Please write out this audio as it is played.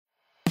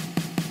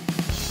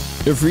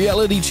If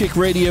Reality Check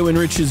Radio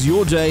enriches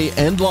your day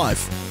and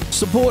life,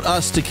 support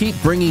us to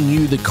keep bringing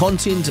you the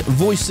content,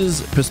 voices,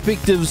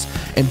 perspectives,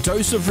 and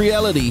dose of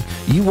reality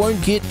you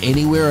won't get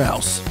anywhere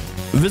else.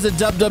 Visit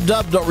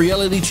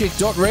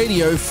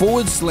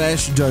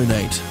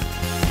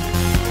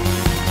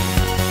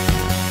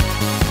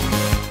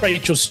www.realitycheck.radio/donate.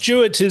 Rachel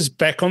Stewart is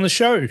back on the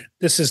show.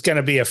 This is going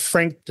to be a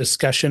frank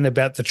discussion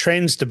about the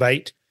trans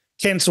debate,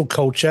 cancel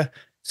culture,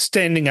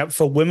 standing up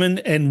for women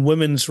and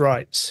women's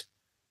rights.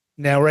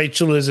 Now,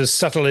 Rachel is as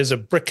subtle as a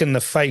brick in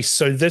the face,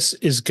 so this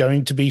is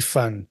going to be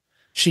fun.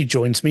 She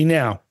joins me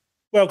now.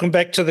 Welcome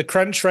back to The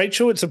Crunch,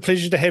 Rachel. It's a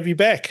pleasure to have you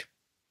back.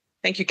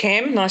 Thank you,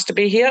 Cam. Nice to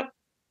be here.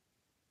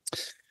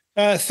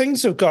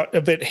 Things have got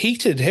a bit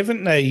heated,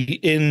 haven't they,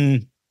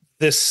 in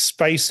this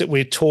space that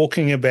we're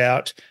talking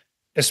about,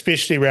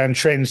 especially around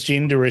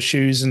transgender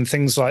issues and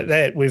things like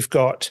that. We've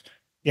got,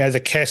 the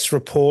Cass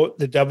report,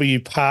 the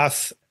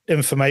WPATH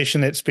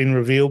information that's been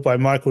revealed by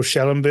Michael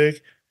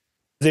Schellenberg.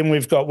 Then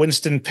we've got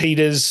Winston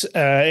Peters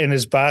and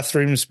his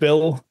bathrooms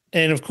bill.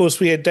 And, of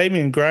course, we had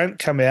Damien Grant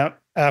come out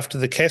after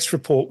the Cass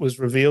report was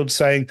revealed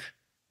saying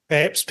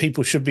perhaps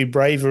people should be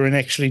braver and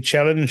actually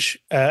challenge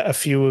a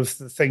few of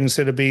the things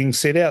that are being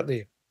said out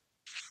there.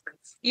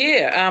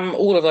 Yeah,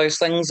 all of those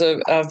things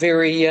are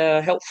very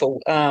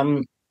helpful.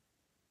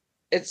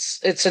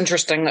 It's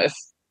interesting if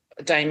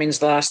Damien's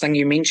the last thing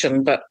you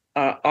mentioned, but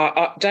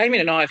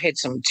Damien and I have had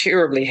some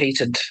terribly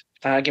heated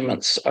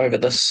arguments over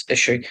this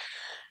issue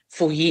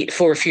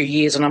for a few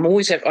years, and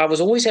I was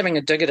always having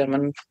a dig at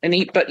him.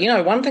 But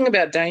one thing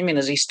about Damien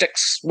is he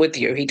sticks with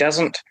you. He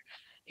doesn't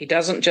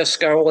just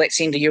go, "Oh, that's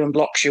into you," and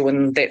blocks you,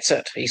 and that's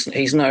it.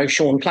 He's no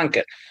Sean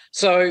Plunkett.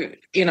 So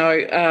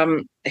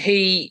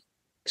he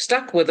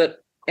stuck with it,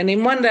 and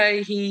then one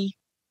day he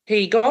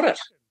got it,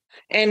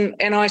 and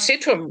I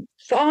said to him,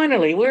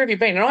 "Finally, where have you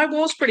been?" And I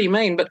was pretty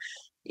mean, but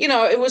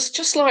it was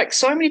just like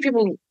so many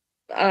people,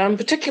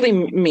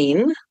 particularly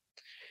men,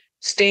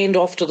 stand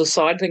off to the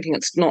side thinking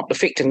it's not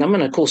affecting them,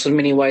 and of course in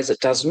many ways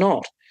it does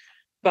not,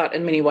 but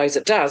in many ways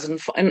it does.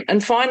 And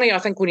finally, I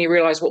think when he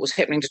realised what was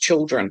happening to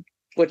children,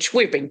 which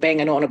we've been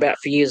banging on about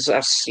for years,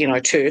 us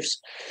TERFs,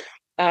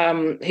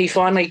 he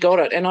finally got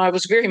it, and I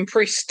was very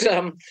impressed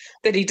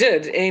that he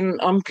did, and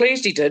I'm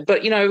pleased he did.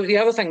 But the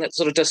other thing that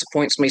sort of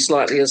disappoints me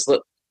slightly is that,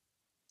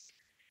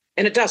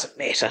 and it doesn't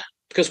matter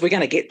because we're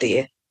going to get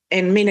there,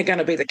 and men are going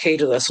to be the key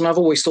to this, and I've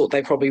always thought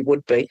they probably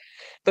would be.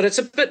 But it's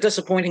a bit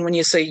disappointing when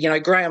you see,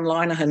 Graham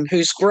Linehan,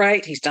 who's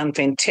great, he's done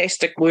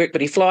fantastic work,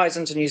 but he flies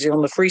into New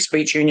Zealand, the Free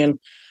Speech Union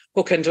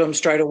hook into him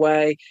straight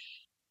away,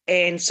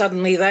 and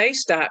suddenly they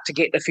start to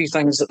get a few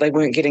things that they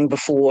weren't getting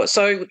before.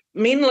 So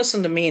men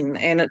listen to men,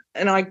 and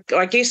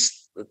I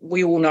guess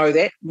we all know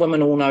that,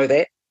 women all know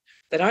that.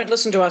 They don't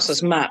listen to us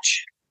as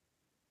much.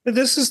 But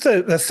this is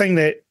the thing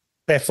that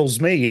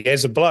baffles me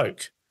as a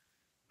bloke,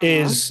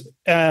 is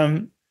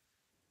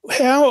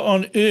how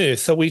on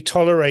earth are we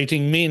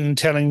tolerating men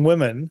telling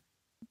women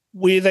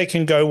where they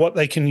can go, what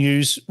they can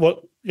use,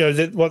 what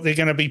what they're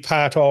going to be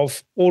part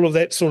of, all of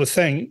that sort of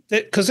thing?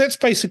 Because that's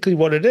basically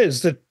what it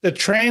is. The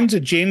trans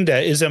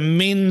agenda is a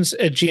men's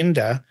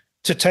agenda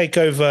to take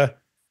over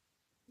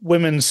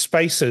women's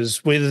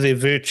spaces, whether they're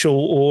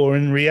virtual or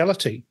in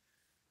reality.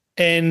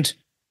 And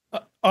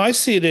I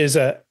see it as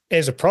a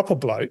proper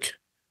bloke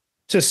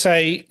to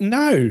say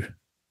no.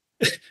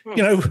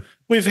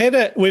 We've had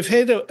a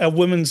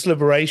women's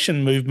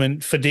liberation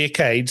movement for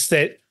decades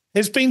that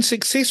has been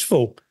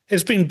successful,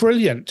 has been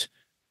brilliant,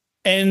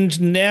 and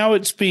now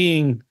it's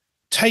being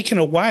taken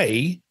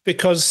away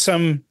because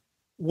some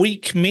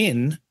weak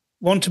men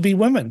want to be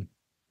women.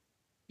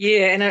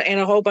 Yeah, and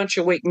a whole bunch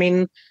of weak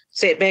men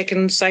sit back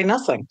and say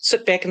nothing.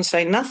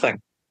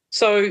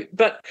 So,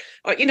 but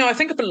I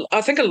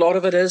think a lot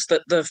of it is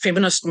that the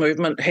feminist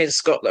movement has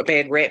got a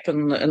bad rap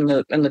in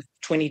the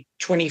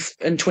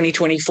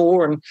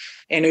 2024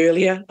 and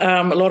earlier.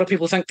 A lot of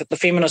people think that the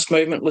feminist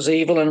movement was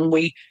evil and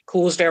we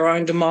caused our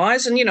own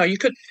demise. And you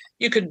could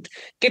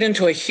get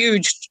into a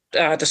huge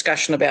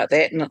discussion about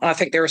that. And I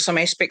think there are some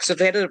aspects of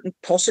that that are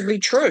possibly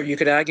true. You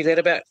could argue that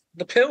about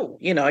the pill.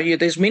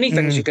 There's many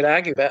things you could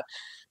argue about.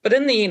 But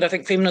in the end, I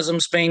think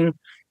feminism's been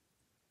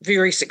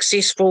very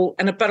successful,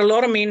 but a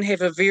lot of men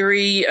have a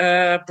very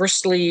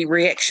bristly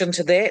reaction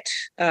to that.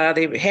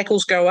 Their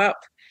hackles go up,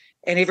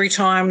 and every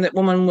time that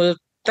women were,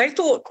 they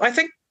thought, I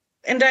think,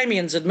 and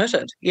Damien's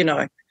admitted,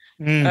 that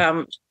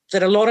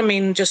a lot of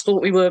men just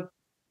thought we were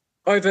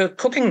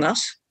overcooking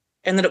this,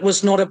 and that it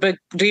was not a big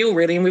deal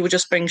really, and we were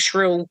just being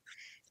shrill,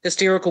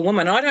 hysterical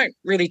women. I don't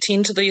really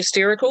tend to the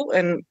hysterical,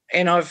 and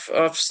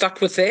I've stuck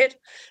with that,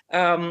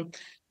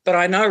 but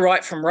I know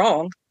right from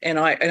wrong, and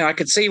I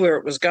could see where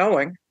it was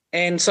going.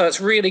 And so it's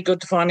really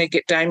good to finally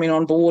get Damien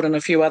on board and a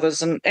few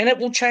others, and it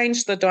will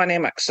change the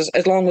dynamics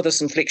along with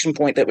this inflection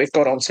point that we've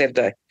got on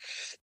Saturday.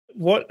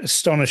 What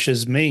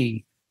astonishes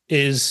me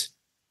is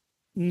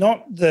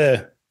not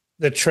the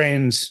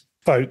trans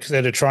folk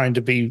that are trying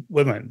to be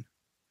women.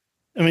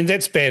 I mean,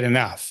 that's bad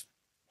enough.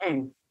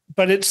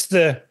 But it's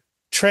the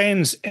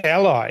trans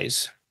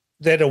allies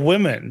that are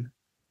women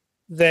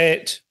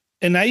that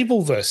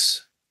enable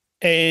this.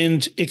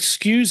 and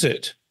excuse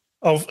it,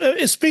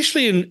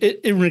 especially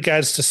in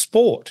regards to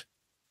sport,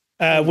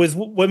 with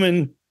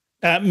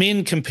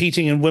men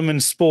competing in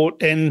women's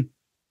sport and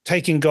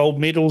taking gold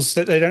medals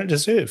that they don't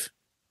deserve.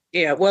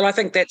 Yeah, well, I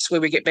think that's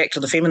where we get back to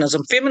the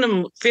feminism.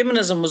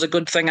 Feminism was a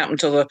good thing up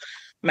until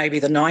maybe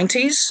the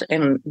 90s,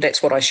 and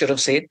that's what I should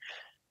have said.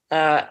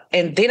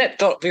 And then it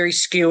got very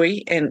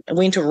skewy and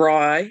went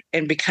awry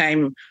and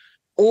became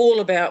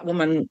all about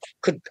women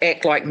could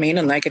act like men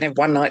and they can have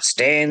one-night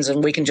stands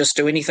and we can just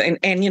do anything.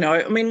 And, you know,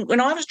 I mean, when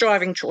I was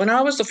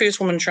the first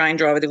woman train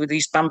driver, there were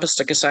these bumper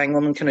stickers saying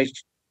women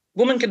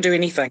can do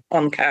anything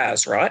on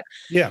cars, right?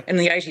 Yeah. In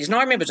the 80s. And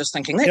I remember just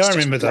thinking, I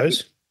remember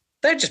those.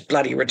 They're just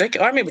bloody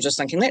ridiculous. I remember just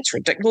thinking, that's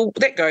ridiculous. Well,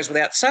 that goes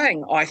without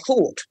saying, I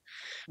thought.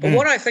 But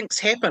what I think's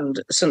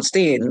happened since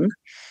then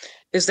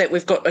is that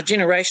we've got a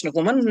generation of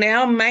women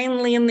now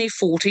mainly in their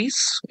 40s,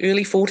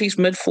 early 40s,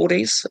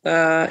 mid-40s,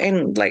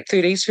 and late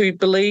 30s who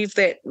believe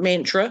that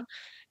mantra,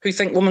 who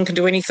think women can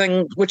do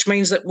anything, which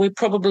means that we're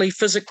probably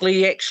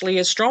physically actually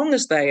as strong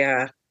as they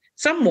are.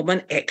 Some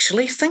women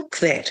actually think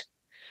that.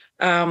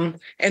 And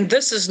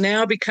this is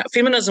now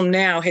feminism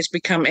now has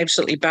become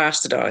absolutely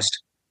bastardized.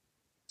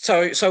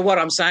 So what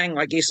I'm saying,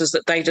 I guess, is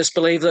that they just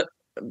believe that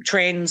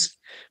trans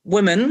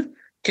women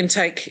can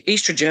take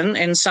estrogen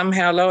and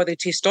somehow lower their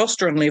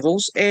testosterone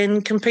levels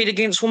and compete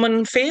against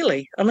women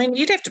fairly. I mean,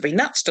 you'd have to be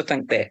nuts to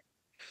think that.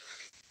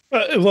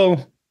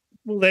 Well,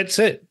 that's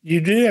it.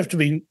 You do have to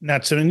be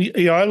nuts. I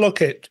mean, I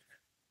look at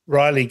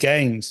Riley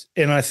Gaines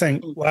and I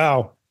think,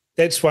 wow,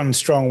 that's one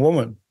strong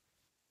woman.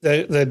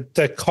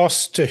 The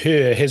cost to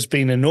her has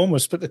been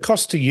enormous, but the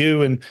cost to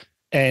you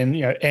and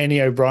you know,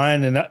 Annie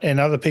O'Brien and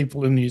other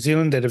people in New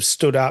Zealand that have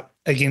stood up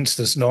against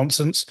this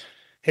nonsense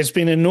has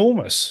been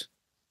enormous.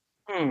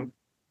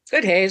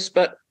 It has,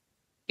 but,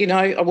 you know,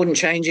 I wouldn't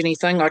change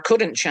anything. I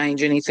couldn't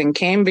change anything,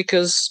 Cam,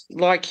 because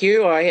like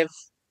you, I have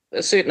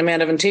a certain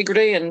amount of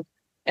integrity and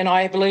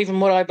I believe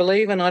in what I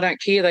believe and I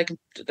don't care.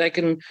 They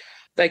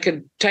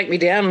could take me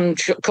down and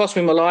cost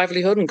me my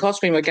livelihood and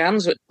cost me my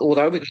guns,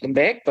 although we got them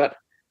back, but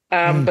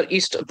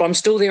I'm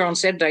still there on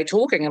Saturday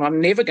talking, and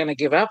I'm never going to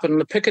give up. And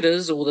the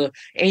picketers or the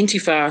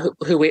Antifa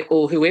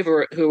or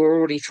whoever who are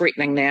already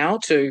threatening now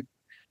to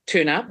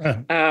turn up,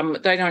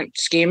 they don't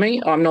scare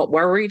me. I'm not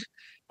worried.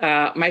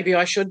 Maybe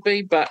I should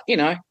be, but, you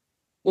know,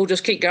 we'll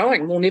just keep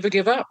going. We'll never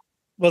give up.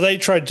 Well, they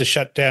tried to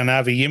shut down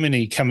Avi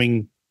Yemeni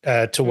coming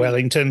to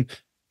Wellington,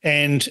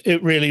 and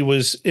it really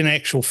was, in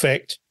actual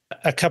fact,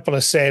 a couple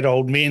of sad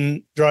old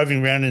men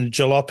driving around in a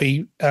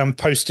jalopy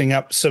posting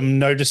up some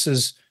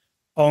notices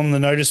on the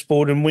notice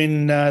board, and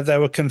when they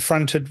were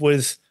confronted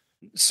with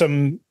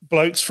some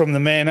blokes from the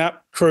Man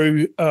Up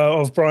crew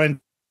of Brian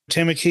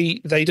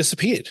Tamaki, they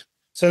disappeared.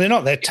 So they're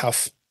not that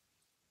tough.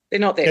 They're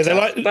not that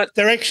tough. But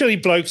they're actually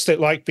blokes that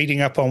like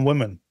beating up on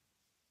women.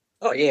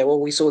 Oh, yeah, well,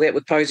 we saw that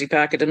with Posey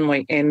Parker, didn't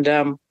we? And,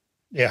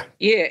 yeah,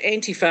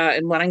 Antifa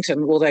in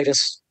Wellington, well, they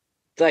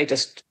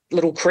just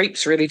little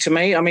creeps, really, to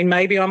me. I mean,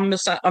 maybe I'm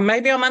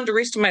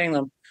underestimating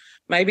them.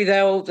 Maybe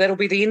that'll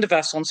be the end of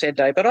us on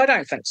Saturday, but I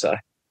don't think so.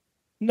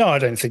 No, I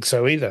don't think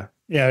so either.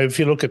 You know, if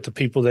you look at the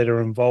people that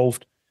are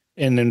involved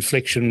in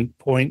Inflection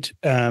Point,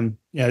 you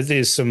know,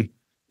 there's some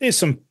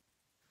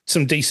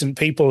decent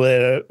people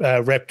that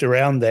are wrapped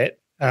around that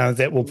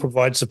will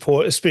provide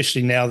support,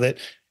 especially now that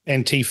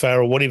Antifa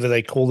or whatever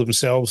they call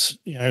themselves,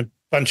 you know,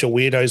 bunch of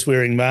weirdos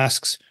wearing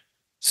masks,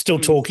 still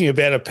talking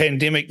about a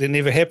pandemic that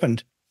never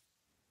happened.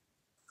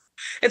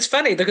 It's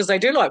funny because they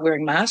do like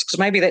wearing masks.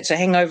 Maybe that's a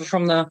hangover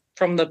from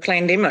the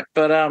pandemic,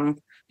 but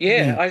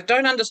I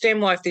don't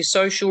understand why, if they're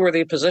so sure of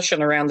their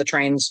position around the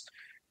trans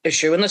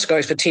issue, and this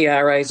goes for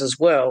TRAs as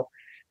well,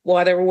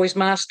 why they're always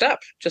masked up.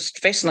 Just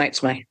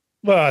fascinates me.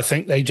 Well, I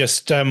think they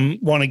just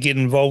want to get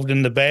involved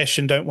in the bash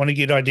and don't want to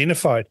get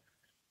identified.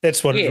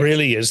 That's what it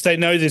really is. They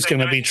know there's going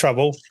to be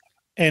trouble,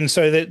 and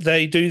so that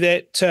they do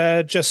that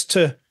just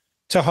to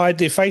hide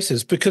their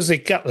faces, because they're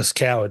gutless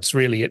cowards,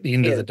 really, at the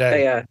end of the day.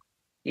 They are.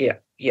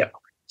 Yeah.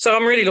 So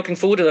I'm really looking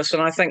forward to this,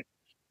 and I think,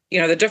 you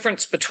know, the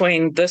difference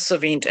between this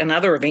event and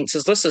other events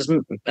is this is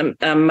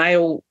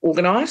male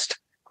organised,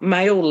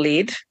 male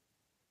led,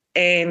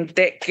 and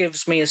that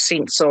gives me a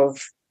sense of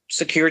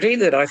security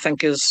that I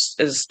think is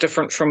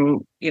different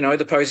from, you know,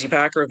 the Posey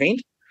Parker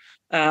event.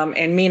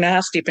 And men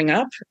are stepping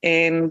up,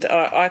 and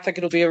I think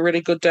it'll be a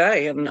really good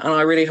day. And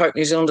I really hope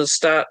New Zealanders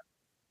start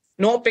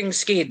not being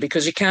scared,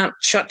 because you can't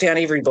shut down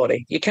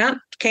everybody. You can't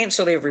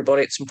cancel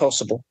everybody. It's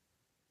impossible.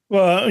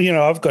 Well, you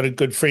know, I've got a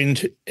good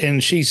friend,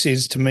 and she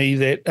says to me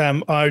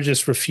that I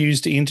just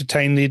refuse to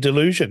entertain their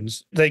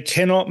delusions. They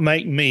cannot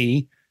make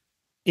me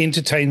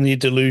entertain their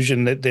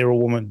delusion that they're a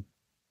woman.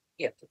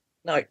 Yeah,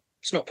 no,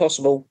 it's not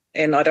possible.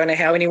 And I don't know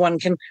how anyone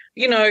can.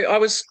 You know, I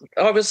was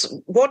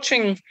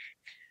watching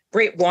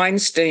Brett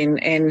Weinstein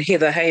and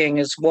Heather Haying,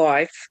 his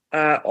wife,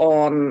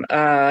 on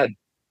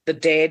the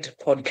Dad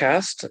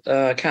podcast.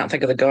 I can't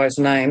think of the guy's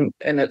name,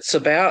 and it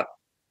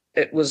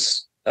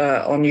was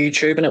on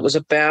YouTube, and it was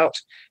about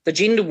the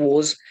gender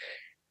wars.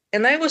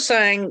 And they were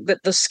saying that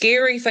the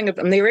scary thing,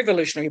 and they're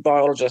evolutionary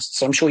biologists,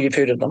 so I'm sure you've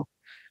heard of them.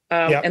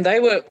 Yep. And they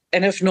were,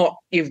 and if not,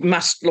 you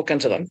must look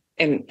into them.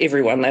 And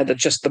everyone, they're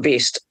just the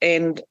best.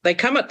 And they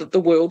come at the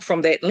world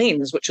from that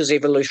lens, which is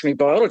evolutionary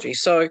biology.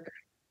 So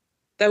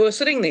they were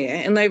sitting there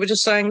and they were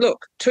just saying,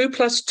 look, 2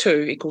 +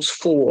 2 =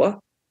 4.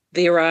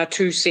 There are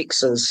 2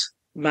 sexes,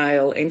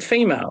 male and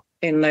female.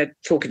 And they're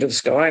talking to this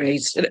guy,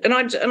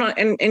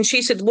 and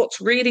she said,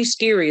 what's really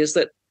scary is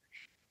that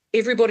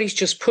everybody's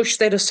just pushed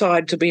that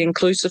aside to be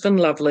inclusive and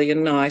lovely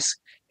and nice.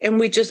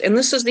 And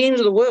this is the end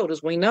of the world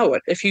as we know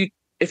it. If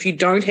you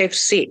don't have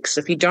sex,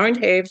 if you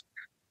don't have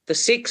the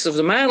sex of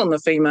the male and the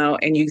female,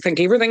 and you think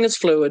everything is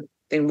fluid,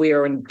 then we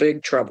are in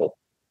big trouble.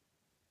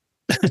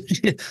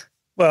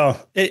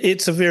 Well,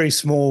 it's a very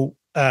small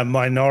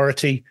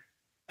minority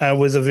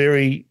with a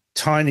very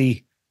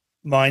tiny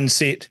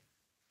mindset.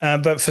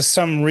 But for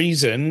some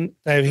reason,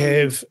 they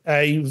have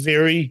a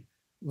very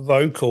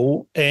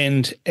vocal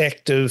and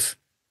active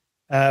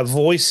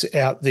voice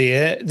out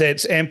there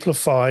that's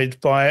amplified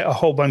by a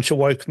whole bunch of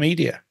woke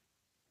media.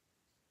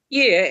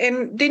 Yeah,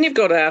 and then you've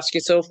got to ask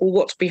yourself, well,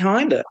 what's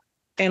behind it?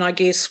 And I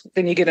guess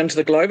then you get into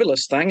the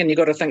globalist thing and you've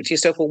got to think to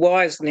yourself, well,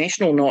 why is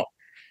National not,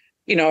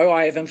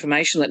 I have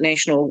information that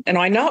National, and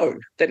I know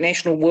that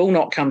National will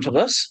not come to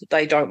this.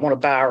 They don't want a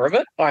bar of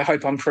it. I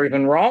hope I'm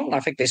proven wrong. I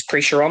think there's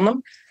pressure on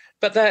them.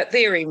 But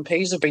their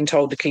MPs have been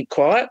told to keep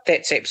quiet.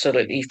 That's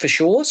absolutely for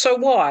sure. So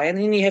why? And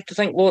then you have to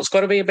think, well, it's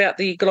got to be about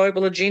the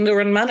global agenda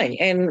and money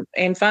and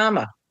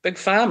pharma, big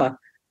pharma.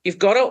 You've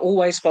got to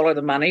always follow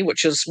the money,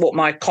 which is what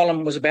my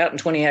column was about in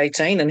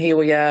 2018. And here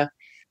we are,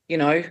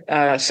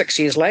 6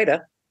 years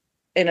later.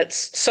 And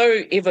it's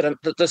so evident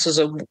that this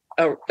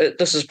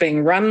is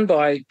being run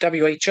by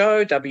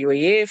WHO,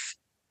 WEF.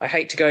 I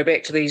hate to go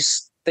back to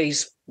these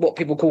what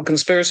people call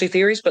conspiracy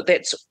theories, but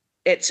that's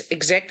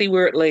exactly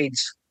where it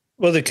leads.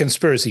 Well, they're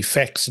conspiracy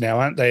facts now,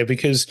 aren't they?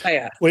 Because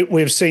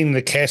we've seen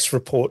the Cass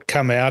report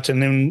come out,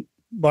 and then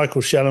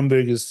Michael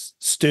Schellenberger's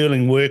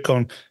sterling work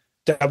on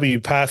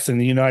WPATH in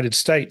the United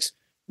States.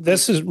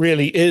 This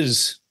really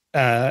is,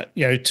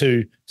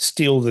 to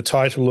steal the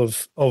title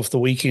of the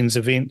weekend's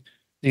event,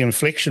 the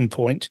inflection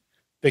point,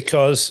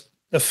 because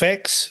the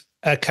facts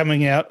are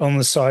coming out on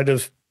the side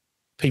of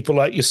people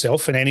like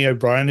yourself and Annie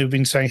O'Brien who've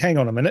been saying, hang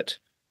on a minute,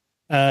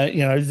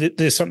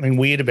 there's something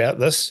weird about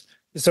this.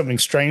 There's something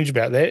strange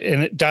about that.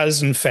 And it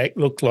does, in fact,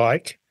 look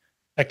like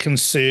a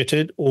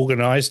concerted,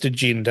 organised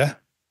agenda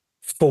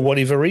for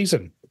whatever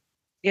reason.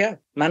 Yeah,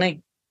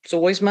 money. It's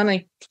always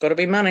money. It's got to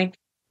be money.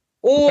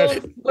 Or,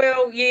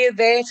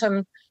 that,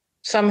 and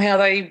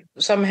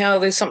somehow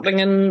there's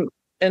something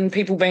in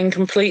people being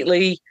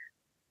completely,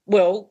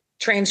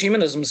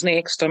 transhumanism's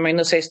next. I mean,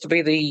 this has to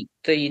be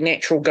the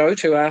natural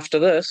go-to after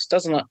this,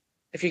 doesn't it?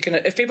 If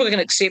people can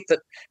accept that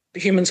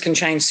humans can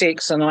change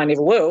sex, and I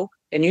never will,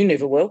 and you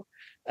never will,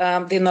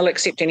 then they'll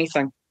accept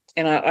anything.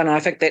 And I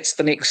think that's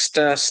the next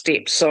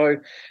step. So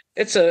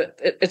it's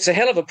a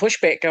hell of a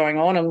pushback going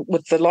on, and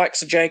with the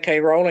likes of J.K.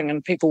 Rowling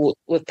and people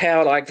with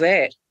power like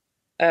that,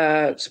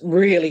 it's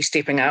really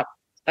stepping up,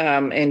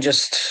 and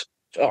just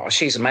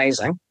she's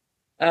amazing.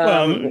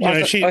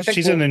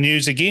 She's in the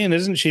news again,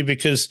 isn't she?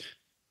 Because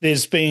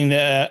there's been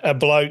a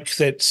bloke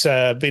that's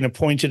been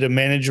appointed a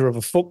manager of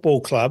a football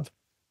club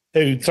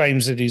who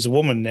claims that he's a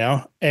woman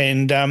now,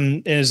 and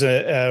is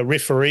a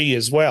referee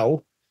as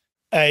well,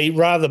 a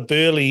rather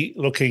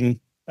burly-looking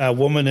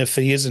woman, if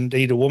he is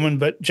indeed a woman.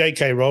 But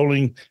J.K.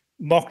 Rowling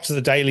mocked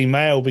the Daily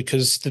Mail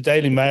because the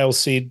Daily Mail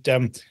said,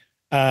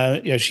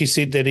 she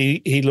said that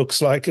he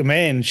looks like a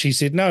man. She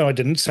said, no, I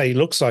didn't say he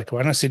looks like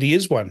one. I said he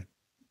is one.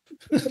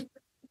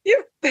 Yeah,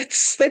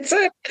 that's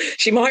it.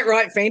 She might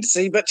write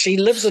fantasy, but she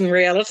lives in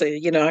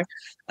reality,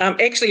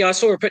 Actually, I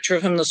saw a picture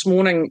of him this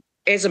morning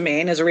as a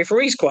man, as a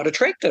referee. He's quite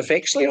attractive,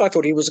 actually. I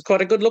thought he was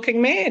quite a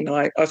good-looking man.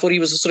 I thought he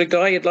was the sort of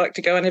guy you'd like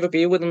to go and have a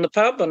beer with in the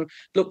pub and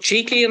look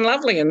cheeky and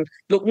lovely and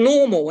look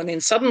normal. And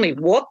then suddenly,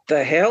 what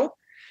the hell?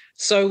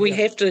 So we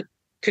have to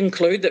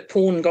conclude that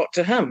porn got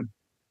to him,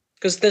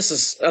 because this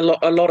is a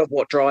lot of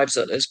what drives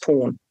it is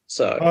porn.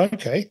 So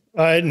okay.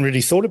 I hadn't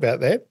really thought about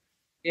that.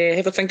 Yeah,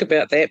 have a think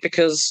about that,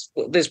 because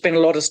there's been a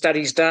lot of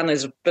studies done.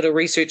 There's a bit of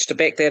research to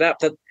back that up,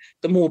 that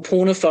the more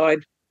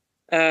pornified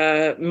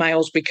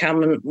males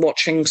become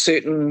watching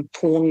certain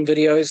porn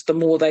videos, the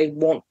more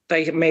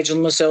they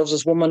imagine themselves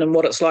as women and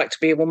what it's like to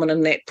be a woman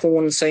in that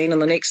porn scene.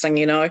 And the next thing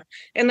you know,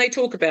 and they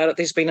talk about it.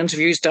 There's been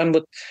interviews done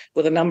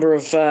with a number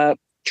of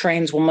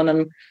trans women,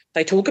 and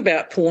they talk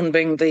about porn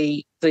being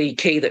the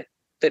key that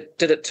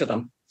did it to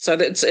them. So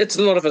it's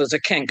a lot of it is a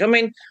kink. I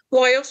mean,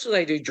 why else do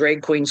they do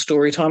drag queen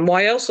story time?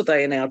 Why else are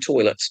they in our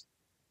toilets?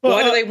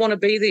 Why do they want to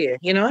be there,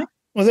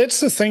 Well, that's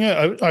the thing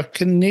I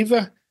can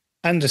never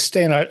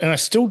understand, and I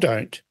still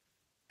don't.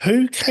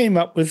 Who came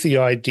up with the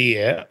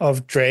idea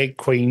of drag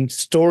queen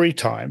story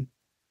time,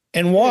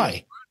 and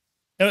why?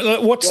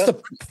 What's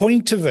the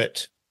point of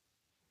it?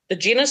 The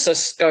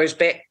genesis goes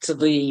back to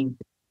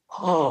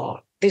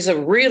there's a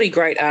really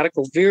great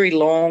article, very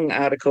long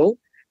article,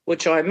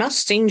 which I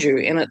must send you,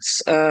 and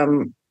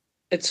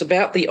it's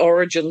about the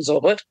origins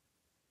of it.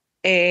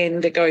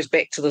 and it goes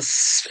back to the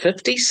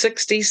 50s,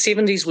 60s,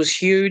 70s was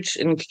huge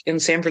in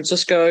San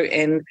Francisco,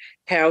 and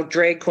how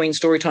drag queen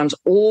story time's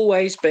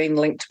always been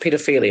linked to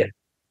pedophilia.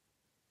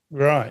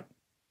 Right.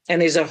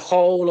 And there's a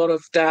whole lot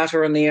of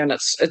data in there, and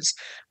it's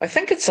I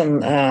think it's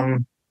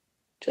in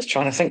just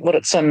trying to think what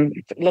it's in.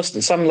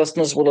 Some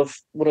listeners will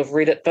have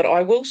read it, but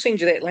I will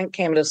send you that link,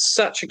 Cam. It is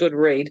such a good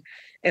read,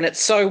 and it's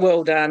so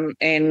well done,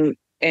 and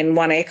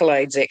won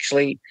accolades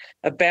actually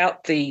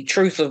about the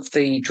truth of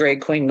the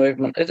drag queen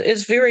movement. It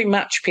is very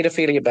much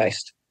pedophilia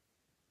based.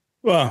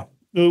 Well,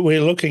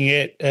 we're looking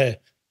at the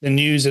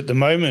news at the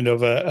moment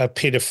of a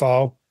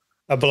pedophile,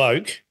 a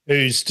bloke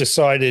who's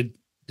decided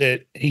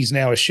that he's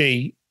now a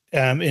she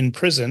in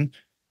prison,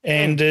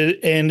 and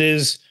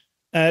is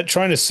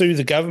trying to sue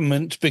the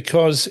government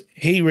because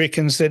he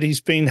reckons that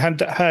he's been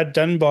hard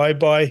done by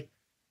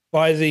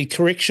the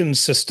corrections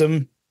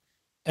system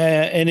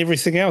and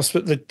everything else.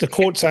 But the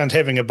courts aren't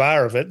having a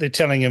bar of it. They're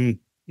telling him,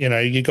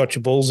 you got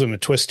your balls in a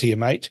twist here,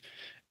 mate.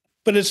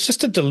 But it's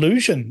just a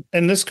delusion,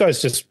 and this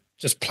guy's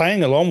just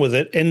playing along with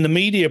it, and the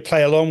media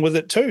play along with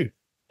it too.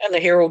 And the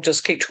Herald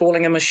just keeps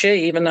calling him a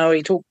she, even though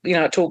he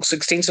talks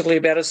extensively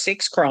about his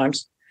sex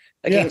crimes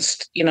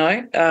against,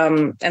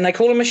 and they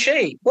call him a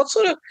she. What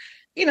sort of,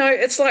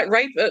 it's like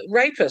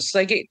rapists.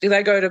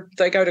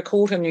 They go to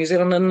court in New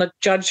Zealand, and the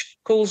judge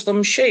calls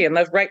them she, and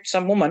they've raped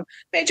some woman.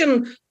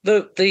 Imagine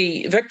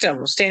the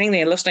victim standing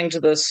there listening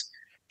to this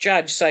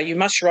judge say, "You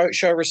must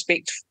show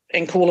respect,"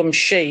 and call him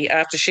she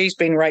after she's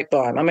been raped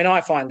by him. I mean,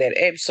 I find that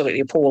absolutely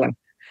appalling.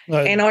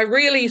 Right. And I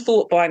really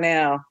thought by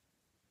now,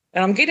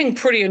 and I'm getting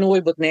pretty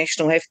annoyed with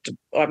National.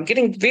 I'm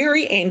getting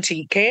very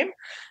anti-Cam,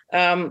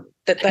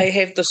 that they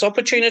have this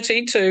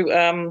opportunity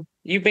to,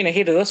 you've been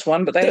ahead of this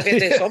one, but they have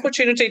had this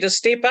opportunity to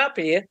step up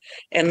here,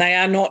 and they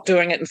are not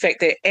doing it. In fact,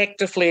 they're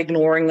actively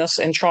ignoring this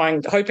and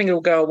hoping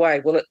it'll go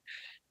away.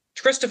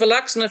 Christopher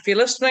Luxon, if you're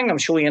listening, I'm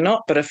sure you're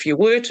not, but if you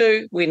were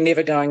to, we're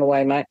never going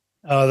away, mate.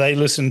 Oh, they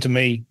listen to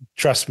me.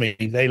 Trust me,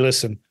 they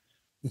listen.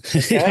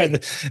 Okay.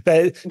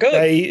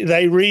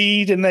 They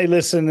read and they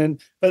listen,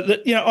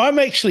 but I'm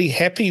actually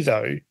happy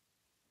though.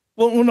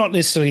 Well, not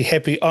necessarily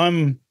happy.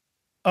 I'm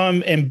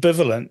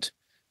ambivalent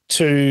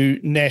to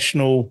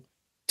National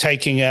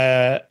taking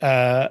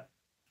a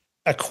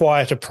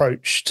quiet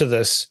approach to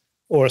this,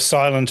 or a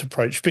silent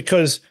approach,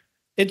 because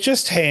it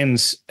just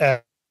hands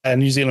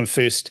New Zealand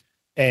First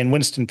and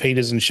Winston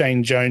Peters and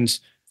Shane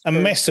Jones a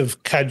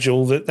massive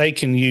cudgel that they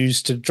can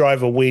use to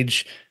drive a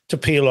wedge to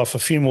peel off a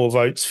few more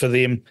votes for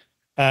them.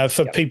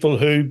 For people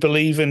who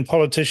believe in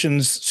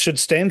politicians should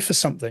stand for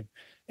something.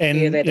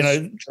 And,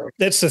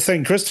 that's the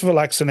thing. Christopher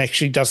Luxon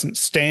actually doesn't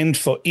stand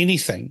for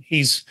anything.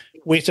 He's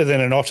wetter than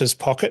an otter's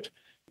pocket.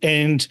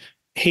 And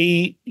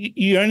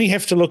you only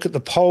have to look at the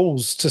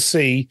polls to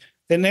see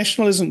that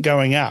National isn't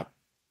going up.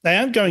 They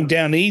aren't going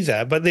down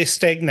either, but they're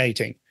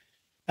stagnating.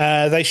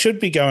 They should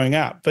be going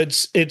up,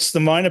 but it's the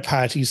minor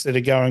parties that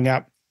are going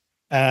up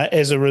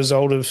as a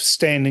result of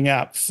standing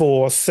up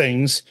for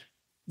things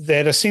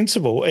that are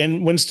sensible.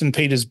 And Winston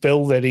Peters'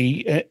 bill that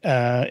he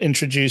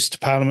introduced to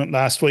Parliament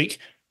last week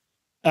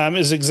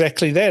is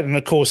exactly that. And,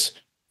 of course,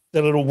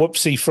 the little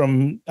whoopsie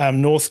from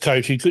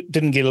Northcote who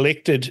didn't get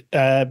elected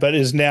but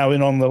is now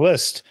in on the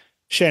list,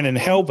 Shannon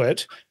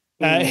Halbert,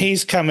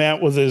 he's come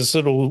out with his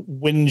little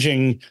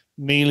whinging,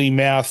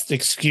 mealy-mouthed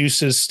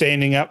excuses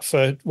standing up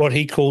for what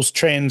he calls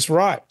trans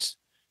rights.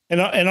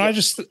 And I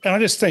just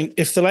think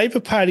if the Labour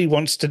Party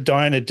wants to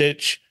die in a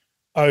ditch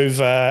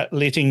over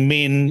letting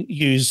men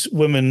use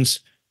women's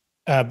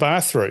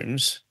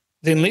bathrooms,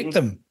 then let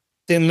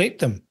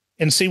them.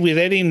 And see where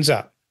that ends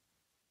up.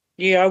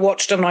 Yeah, I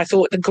watched him and I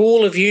thought, the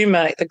gall of you,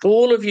 mate, the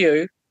gall of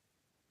you,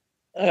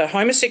 a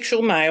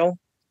homosexual male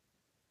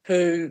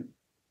who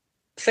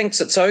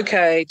thinks it's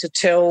okay to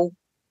tell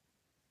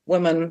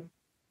women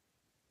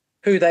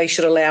who they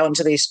should allow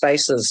into their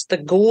spaces. The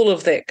gall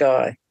of that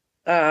guy.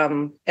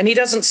 And he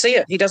doesn't see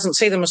it. He doesn't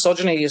see the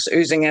misogyny just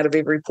oozing out of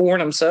every pore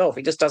in himself.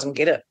 He just doesn't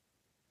get it.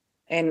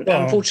 And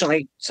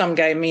unfortunately, some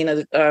gay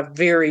men are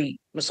very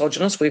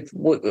misogynist,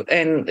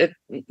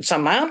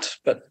 some aren't,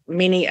 but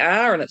many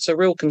are, and it's a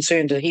real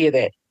concern to hear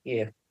that.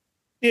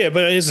 Yeah,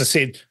 but as I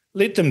said,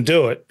 let them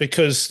do it,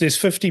 because there's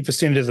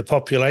 50% of the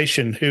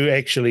population who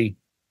actually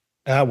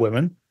are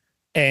women,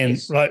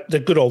 and like the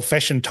good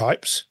old-fashioned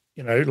types,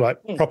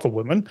 proper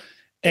women,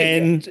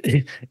 and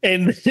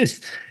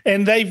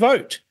they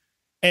vote,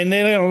 and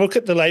they're going to look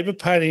at the Labour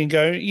Party and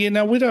go,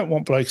 we don't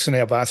want blokes in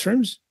our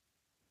bathrooms.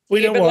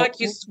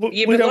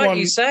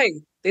 You say,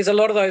 there's a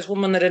lot of those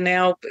women that are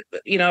now,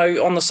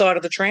 on the side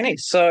of the trannies.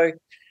 So,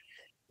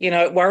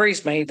 it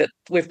worries me that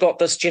we've got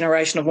this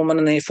generation of women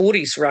in their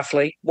 40s,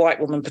 roughly,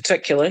 white women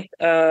particularly,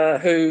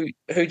 who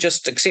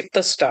just accept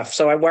this stuff.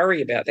 So I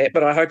worry about that,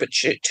 but I hope it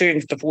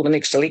turns before the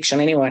next election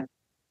anyway.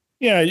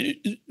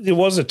 There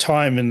was a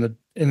time in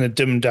the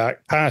dim,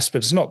 dark past, but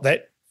it's not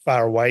that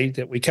far away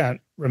that we can't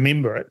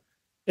remember it.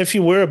 If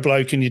you were a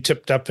bloke and you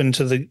tipped up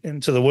into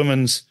the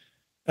women's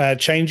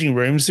changing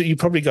rooms, that you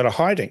probably got a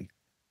hiding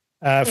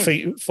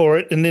for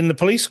it, and then the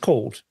police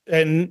called.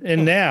 And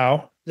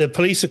now the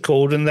police are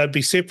called and they'd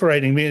be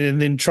separating men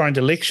and then trying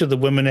to lecture the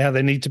women how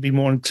they need to be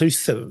more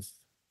inclusive.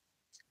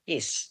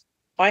 Yes.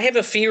 I have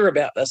a fear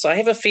about this. I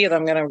have a fear that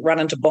I'm going to run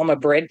into Bomber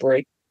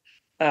Bradbury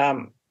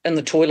in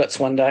the toilets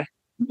one day.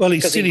 Well,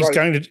 he said he's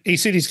going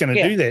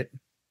to do that.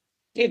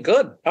 Yeah,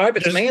 good. I hope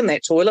it's me in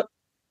that toilet.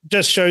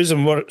 Just shows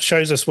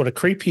us what a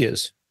creep he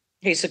is.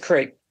 He's a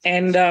creep.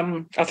 And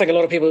I think a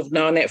lot of people have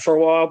known that for a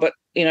while, but,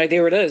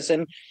 there it is.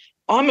 And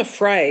I'm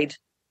afraid,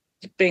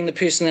 being the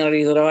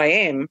personality that I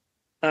am,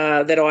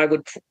 that I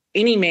would,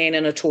 any man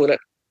in a toilet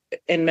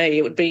and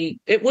me,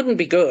 it wouldn't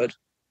be good.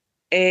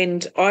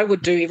 And I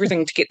would do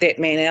everything to get that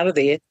man out of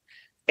there.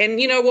 And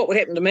you know what would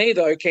happen to me,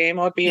 though, Cam?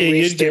 I'd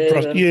be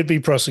arrested. You'd be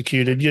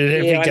prosecuted. You'd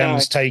have your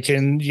guns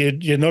taken.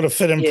 You're not a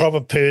fit and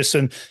proper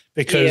person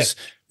because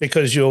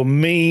you're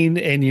mean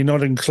and you're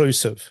not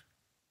inclusive.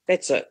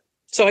 That's it.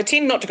 So I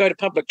tend not to go to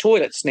public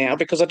toilets now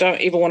because I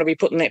don't ever want to be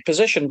put in that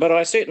position. But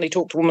I certainly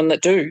talk to women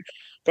that do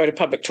go to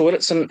public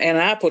toilets and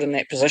are put in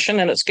that position,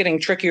 and it's getting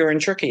trickier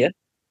and trickier.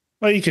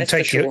 Well, you could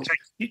take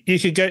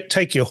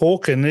your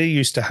hawk, and they're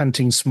used to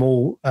hunting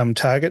small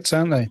targets,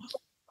 aren't they?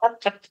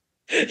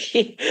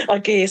 Yeah, I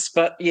guess,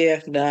 but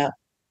nah.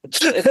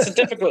 It's a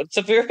difficult.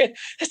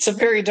 It's a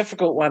very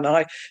difficult one.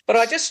 But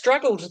I just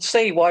struggle to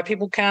see why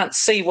people can't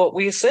see what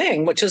we're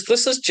seeing, which is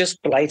this is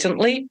just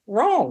blatantly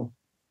wrong.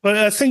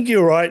 Well, I think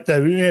you're right,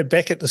 though.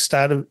 Back at the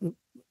start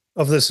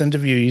of this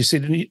interview, you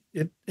said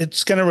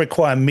it's going to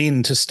require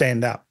men to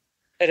stand up.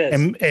 It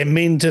is, and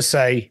men to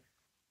say,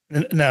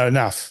 "No,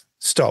 enough,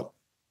 stop.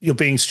 You're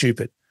being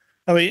stupid."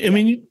 I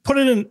mean, you put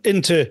it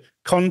into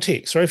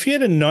context, right? If you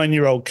had a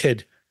 9-year-old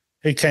kid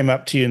who came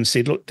up to you and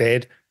said, "Look,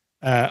 Dad,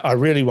 I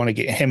really want to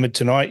get hammered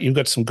tonight. You've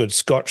got some good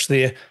scotch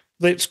there.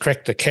 Let's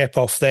crack the cap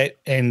off that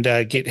and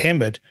get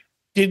hammered."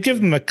 You'd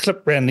give them a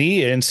clip round the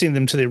ear and send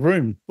them to their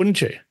room,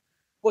 wouldn't you?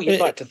 Well,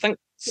 you'd like to think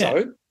so.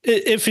 Yeah.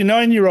 If your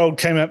 9-year-old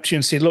came up to you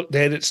and said, "Look,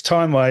 Dad, it's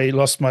time I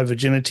lost my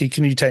virginity.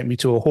 Can you take me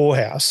to a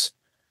whorehouse?"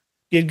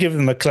 You'd give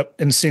them a clip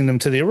and send them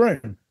to their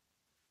room.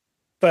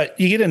 But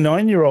you get a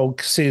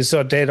 9-year-old says,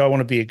 "Oh, Dad, I want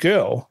to be a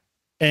girl."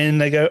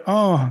 And they go,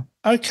 "Oh,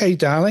 okay,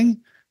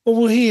 darling.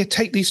 Well, here,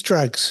 take these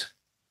drugs."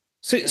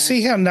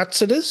 See how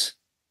nuts it is?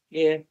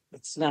 Yeah,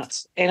 it's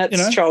nuts. And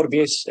it's child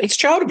abuse. It's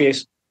child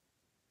abuse.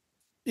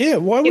 Yeah,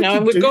 why would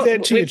you do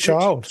that to your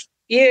child?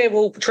 Yeah,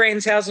 well,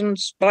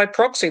 Transhausens by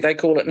proxy, they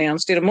call it now,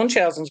 instead of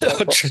Munchausen's by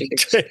proxy.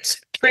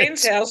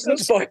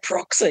 Transhausens by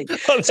proxy.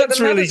 Oh, that's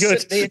really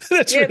good.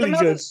 That's really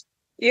good.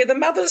 Yeah, the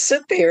mothers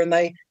sit there and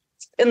they,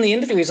 in the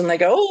interviews, and they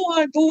go, "Oh,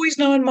 I've always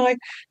known my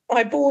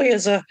boy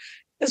is a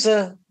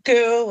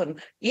girl,"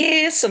 and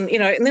yes, and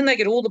and then they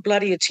get all the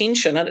bloody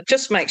attention, and it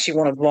just makes you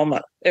want to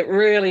vomit. It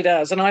really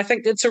does, and I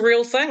think it's a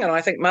real thing, and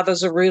I think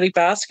mothers are really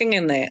basking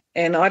in that.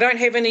 And I don't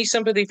have any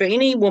sympathy for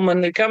any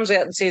woman who comes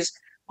out and says,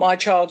 "My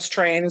child's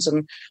trans,"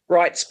 and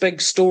writes big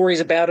stories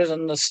about it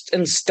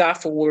in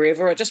Stuff or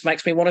wherever. It just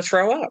makes me want to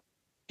throw up.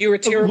 You're a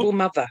terrible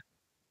mother.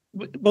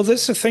 Well,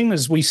 that's the thing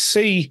is we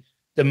see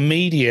the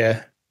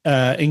media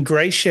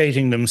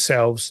ingratiating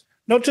themselves,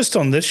 not just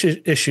on this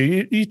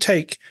issue. You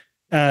take,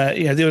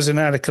 there was an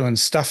article in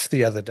Stuff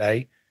the other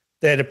day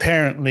that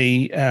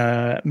apparently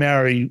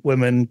Maori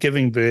women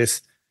giving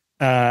birth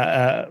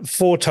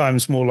 4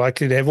 times more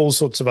likely to have all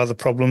sorts of other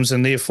problems,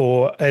 and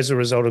therefore, as a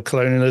result of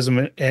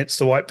colonialism, it's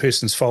the white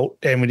person's fault,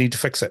 and we need to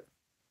fix it.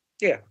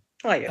 Yeah.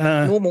 Oh,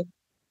 yeah. Normal.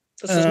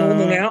 This is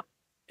normal now.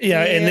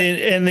 Yeah,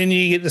 and then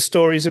you get the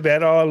stories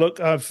about, "Oh, look,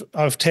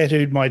 I've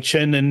tattooed my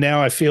chin and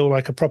now I feel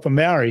like a proper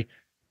Maori."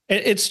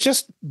 It's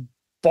just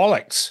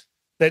bollocks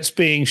that's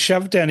being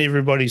shoved down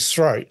everybody's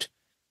throat.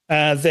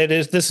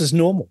 This is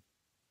normal.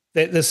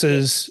 That this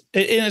is,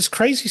 and it's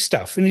crazy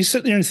stuff. And you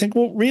sit there and think,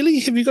 well, really,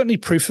 have you got any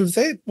proof of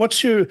that?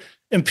 What's your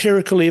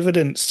empirical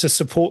evidence to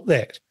support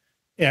that?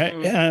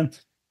 You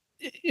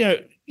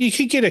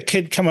could get a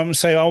kid come up and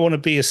say, "I want to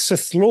be a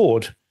Sith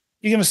Lord."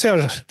 You're going to say,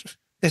 "Oh,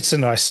 that's a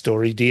nice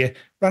story, dear.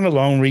 Run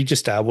along, read your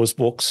Star Wars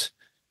books."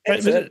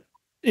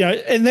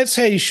 And that's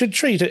how you should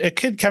treat it. A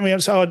kid coming up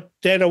and say, "Oh,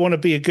 Dad, I want to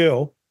be a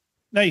girl."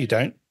 No, you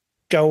don't.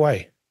 Go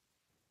away.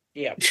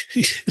 Yeah.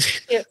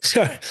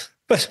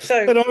 But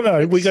I don't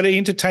know. We got to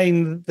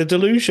entertain the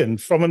delusion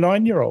from a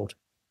 9-year-old.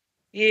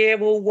 Yeah,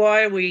 well,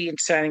 why are we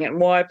entertaining it, and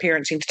why are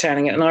parents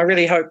entertaining it? And I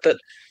really hope that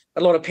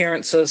a lot of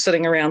parents are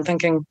sitting around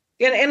thinking,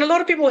 and a lot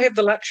of people have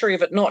the luxury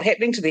of it not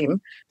happening to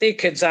them. Their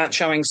kids aren't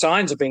showing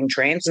signs of being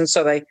trans, and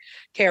so they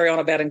carry on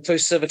about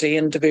inclusivity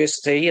and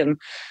diversity.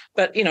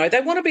 But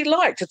they want to be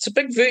liked. It's a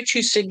big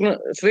virtue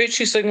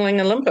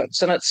signaling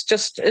Olympics, and it's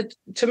just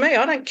to me.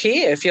 I don't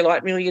care if you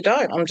like me or you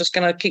don't. I'm just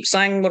going to keep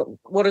saying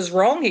what is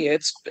wrong here.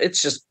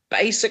 It's just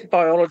basic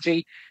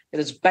biology. It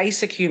is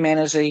basic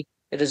humanity.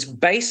 It is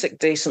basic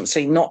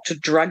decency not to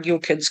drug your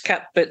kids,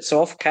 cut bits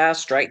off,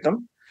 castrate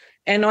them,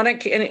 and I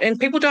don't. And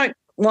people don't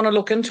want to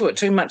look into it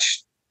too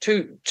much,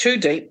 too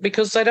deep,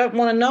 because they don't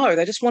want to know.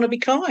 They just want to be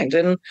kind,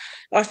 and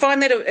I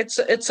find that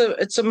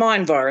it's a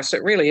mind virus.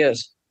 It really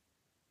is.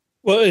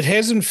 Well, it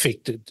has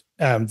infected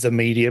the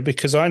media,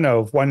 because I know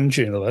of one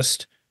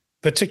journalist,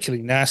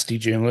 particularly nasty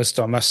journalist,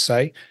 I must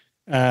say,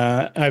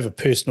 I have a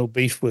personal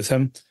beef with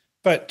him.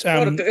 But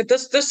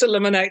this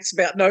eliminates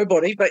about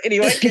nobody. But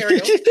anyway,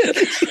 carry on.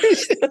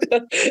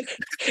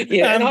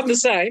 Yeah, and I'm the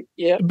same.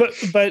 Yeah,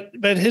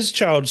 but his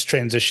child's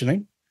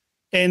transitioning,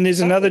 and there's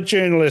another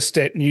journalist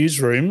at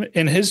Newsroom,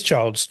 and his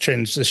child's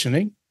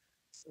transitioning,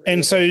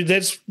 and so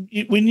that's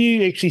when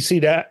you actually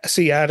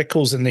see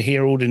articles in the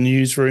Herald and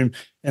Newsroom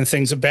and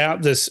things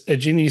about this,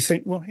 and you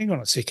think, well, hang on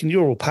a second,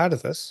 you're all part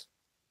of this.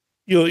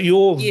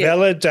 You're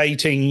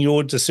validating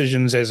your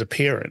decisions as a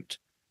parent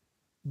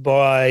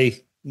by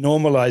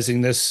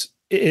normalizing this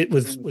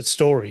with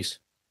stories.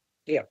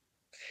 Yeah.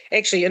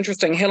 Actually,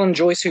 interesting. Helen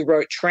Joyce, who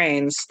wrote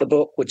Trans, the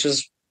book, which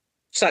is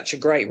such a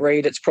great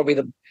read. It's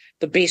probably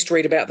the best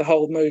read about the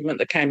whole movement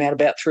that came out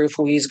about 3 or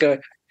 4 years ago.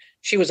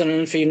 She was in an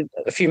interview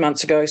a few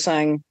months ago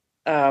saying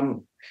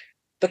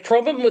the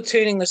problem with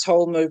turning this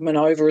whole movement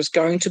over is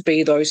going to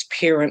be those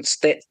parents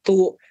that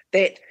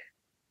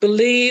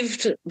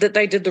believed that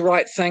they did the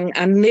right thing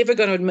are never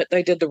going to admit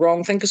they did the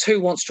wrong thing, because who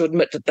wants to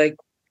admit that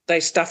they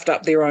stuffed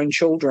up their own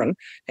children,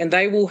 and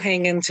they will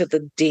hang into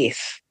the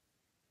death,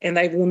 and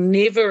they will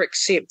never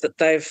accept that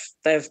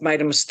they've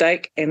made a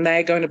mistake, and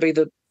they're going to be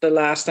the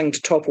last thing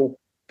to topple,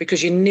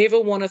 because you never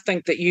want to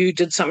think that you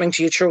did something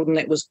to your children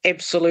that was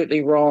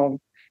absolutely wrong.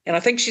 And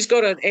I think she's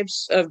got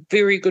a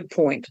very good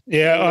point.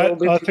 Yeah,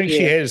 I think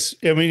she has.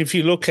 I mean, if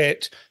you look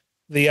at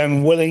the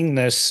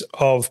unwillingness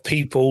of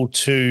people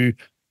to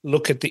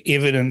look at the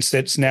evidence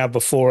that's now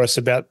before us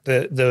about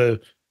the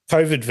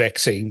COVID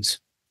vaccines,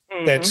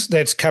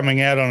 that's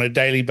coming out on a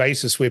daily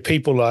basis, where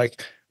people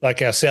like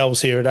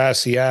ourselves here at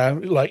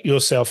RCR, like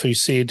yourself, who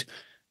said,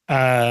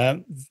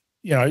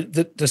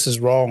 this is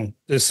wrong.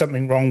 There's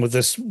something wrong with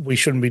this. We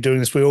shouldn't be doing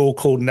this. We're all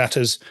called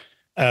nutters.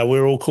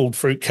 We're all called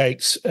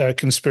fruitcakes,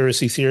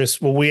 conspiracy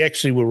theorists. Well, we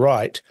actually were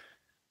right,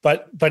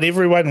 but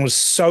everyone was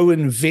so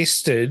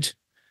invested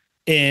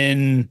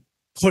in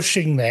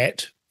pushing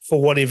that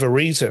for whatever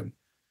reason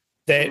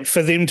that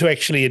for them to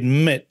actually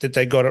admit that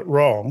they got it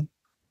wrong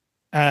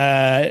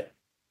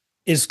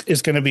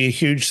is going to be a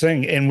huge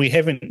thing, and we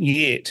haven't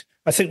yet.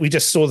 I think we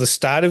just saw the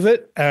start of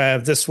it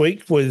this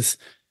week with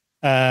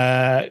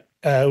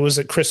was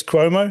it Chris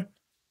Cuomo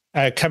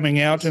coming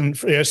out and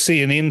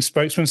CNN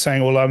spokesman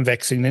saying, "Well, I'm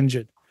vaccine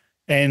injured,"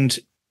 and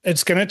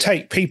it's going to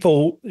take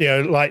people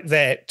like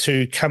that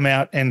to come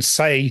out and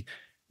say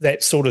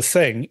that sort of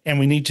thing, and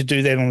we need to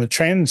do that on the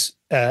trans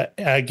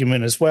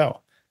argument as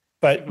well.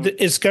 But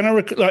it's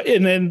going to,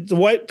 and then the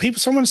way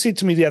someone said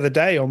to me the other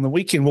day on the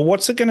weekend, well,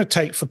 what's it going to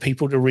take for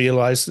people to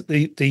realize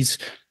that these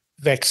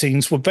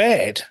vaccines were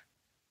bad?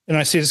 And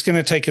I said, it's going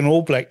to take an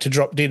All Black to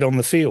drop dead on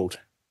the field.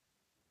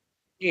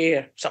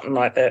 Yeah, something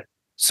like that.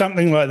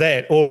 Something like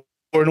that. Or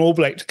an All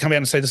Black to come out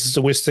and say, this is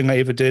the worst thing I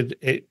ever did.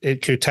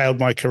 It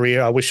curtailed my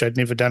career. I wish I'd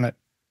never done it.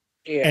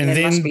 Yeah, and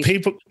then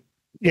people,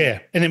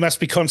 and there must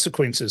be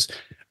consequences.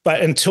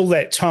 But until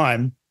that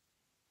time,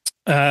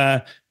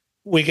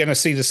 we're going to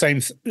see the same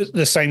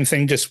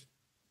thing. Just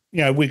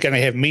we're going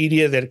to have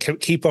media that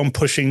keep on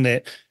pushing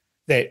that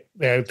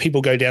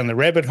people go down the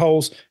rabbit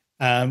holes.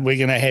 We're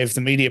going to have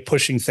the media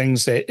pushing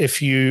things that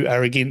if you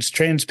are against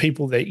trans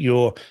people, that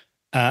you're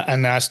a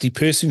nasty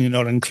person, you're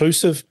not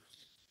inclusive.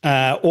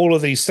 All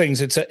of these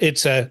things.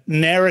 It's a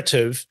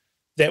narrative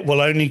that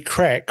will only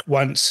crack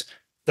once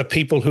the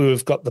people who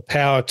have got the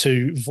power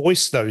to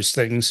voice those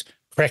things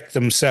crack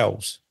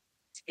themselves.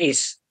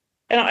 Yes.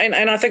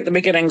 And I think the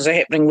beginnings are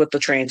happening with the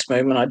trans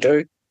movement. I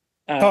do.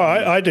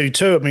 I do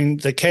too. I mean,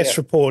 the Cass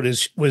report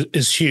is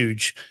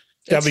huge.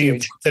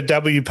 Huge. The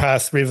W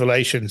Path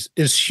revelations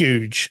is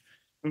huge.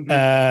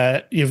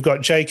 You've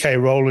got J.K.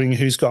 Rowling,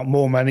 who's got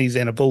more money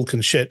than a bull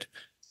can shit,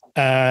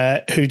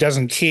 who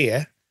doesn't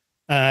care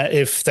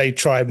if they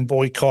try and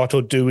boycott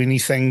or do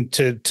anything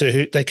to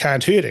hurt. They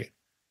can't hurt her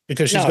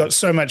because she's got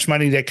so much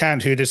money they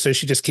can't hurt her. So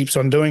she just keeps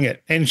on doing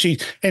it, and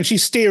she's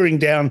staring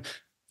down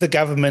the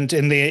government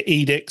and their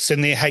edicts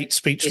and their hate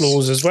speech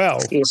laws as well.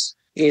 Yes,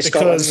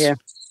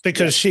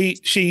 because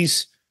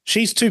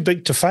she's too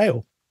big to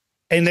fail,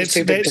 and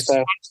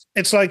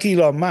it's like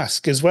Elon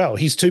Musk as well.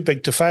 He's too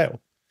big to fail,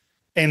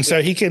 and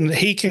so he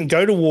can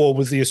go to war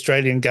with the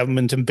Australian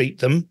government and beat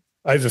them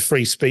over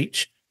free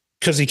speech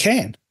because he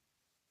can,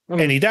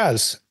 and he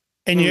does.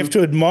 And you have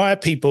to admire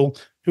people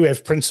who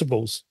have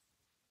principles.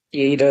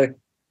 Yeah, you do.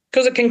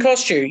 Because it can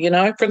cost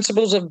you,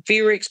 Principles are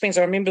very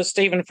expensive. I remember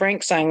Stephen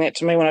Frank saying that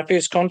to me when I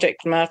first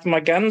contacted him after my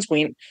guns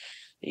went.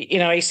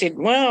 He said,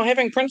 well,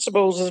 having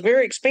principles is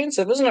very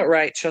expensive, isn't it,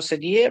 Rach? I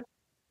said, yeah.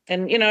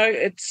 And,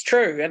 it's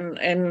true.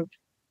 And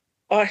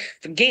I,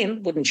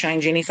 again, wouldn't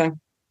change anything.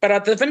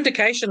 But the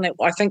vindication that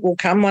I think will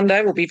come one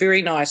day will be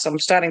very nice. I'm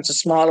starting to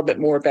smile a bit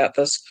more about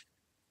this.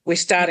 We're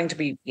starting to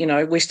be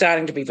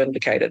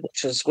vindicated,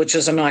 which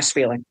is a nice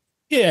feeling.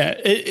 Yeah,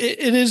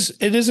 it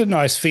is a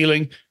nice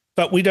feeling.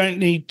 But we don't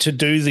need to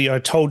do the I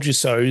told you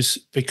so's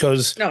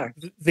because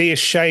their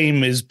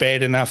shame is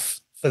bad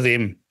enough for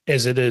them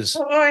as it is.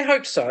 Well, I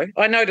hope so.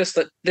 I noticed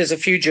that there's a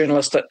few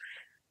journalists that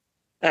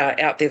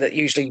out there that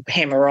usually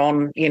hammer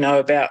on,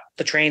 about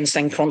the trans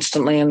thing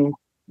constantly, and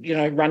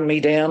run me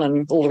down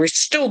and all the rest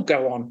still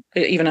go on,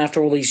 even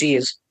after all these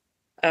years.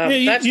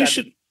 You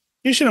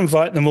should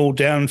invite them all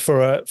down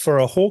for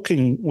a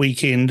hawking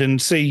weekend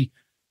and see.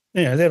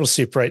 That'll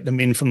separate the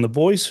men from the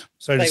boys,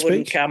 so to speak. They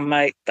wouldn't come,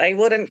 mate. They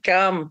wouldn't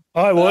come.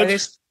 I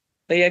would.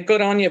 Yeah,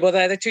 good on you. Well,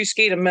 they're too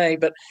scared of me.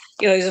 But,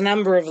 there's a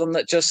number of them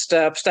that just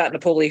starting to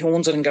pull their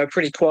horns in and go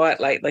pretty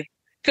quiet lately.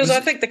 Because I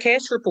think the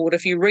Cash report,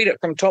 if you read it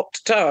from top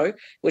to toe,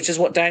 which is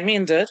what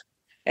Damien did,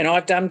 and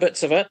I've done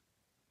bits of it,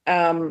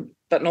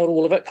 but not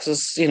all of it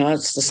because,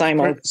 it's the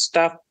same old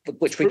stuff,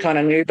 which we kind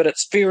of knew, but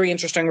it's a very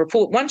interesting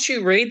report. Once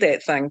you read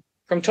that thing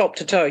from top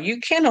to toe, you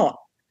cannot.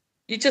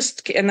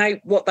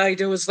 What they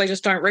do is they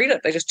just don't read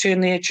it. They just turn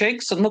their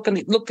cheeks and look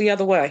the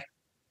other way.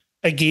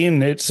 Again,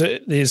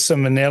 there's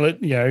some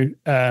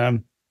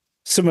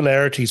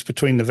similarities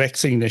between the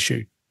vaccine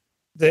issue.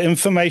 The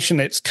information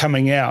that's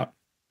coming out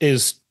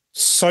is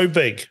so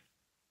big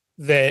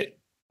that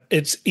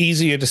it's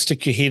easier to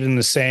stick your head in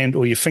the sand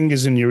or your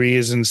fingers in your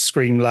ears and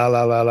scream la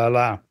la la la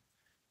la.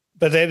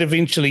 But that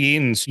eventually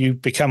ends. You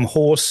become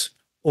hoarse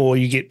or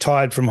you get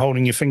tired from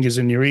holding your fingers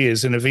in your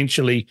ears, and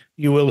eventually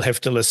you will have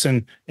to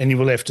listen and you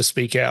will have to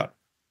speak out.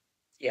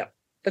 Yeah.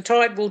 The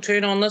tide will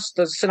turn on this.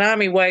 The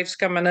tsunami wave's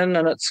coming in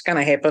and it's going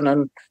to happen,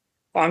 and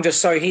I'm just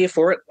so here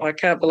for it. I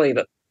can't believe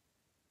it.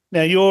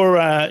 Now,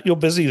 you're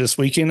busy this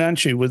weekend,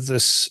 aren't you, with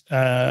this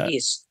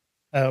yes.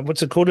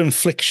 What's it called?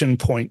 Inflection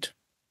Point.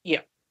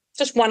 Yeah.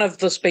 Just one of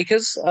the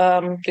speakers.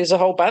 There's a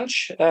whole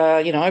bunch.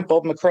 Bob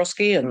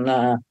McCroskey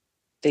and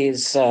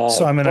there's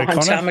Simon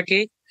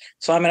O'Connor.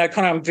 Simon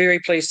O'Connor. I'm very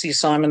pleased to see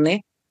Simon there.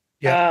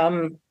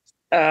 Yeah.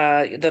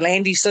 The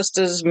Landy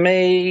sisters,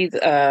 me,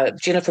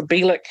 Jennifer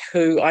Bielek,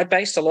 who I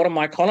based a lot of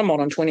my column on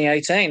in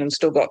 2018 and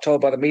still got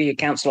told by the Media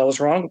Council I was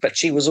wrong, but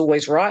she was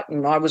always right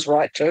and I was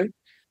right too.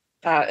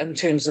 In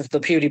terms of the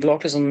puberty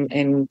blockers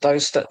and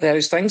those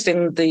things.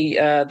 Then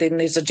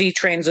there's a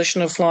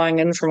detransition of flying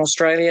in from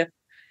Australia.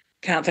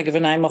 Can't think of her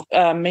name.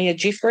 Mia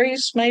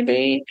Jeffries,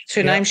 maybe. It's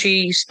her name.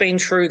 She's been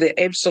through the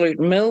absolute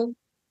mill.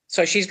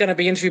 So she's going to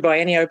be interviewed by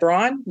Annie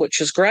O'Brien,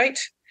 which is great.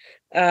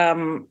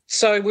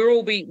 So we'll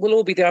all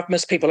be there. I've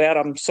missed people out,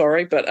 I'm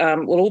sorry, but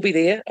we'll all be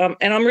there. And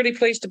I'm really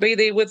pleased to be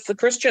there with the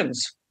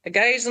Christians. The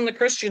gays and the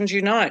Christians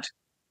unite.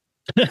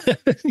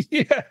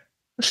 Yeah.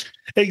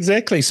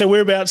 Exactly. So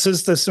whereabouts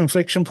is this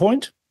inflection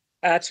point?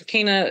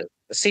 Takina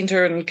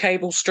Centre in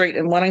Cable Street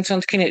in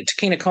Wellington,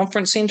 Takina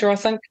Conference Centre, I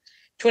think.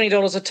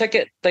 $20 a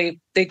ticket.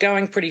 They're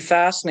going pretty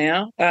fast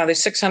now.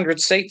 There's 600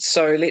 seats,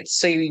 so let's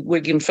see if we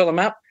can fill them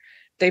up.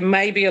 There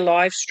may be a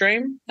live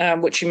stream,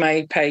 which you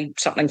may pay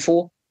something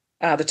for.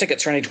 The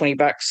tickets are only $20,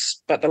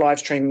 but the live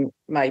stream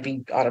may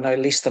be, I don't know,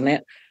 less than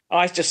that.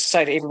 I just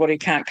say to everybody who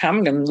can't come,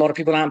 and a lot of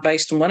people aren't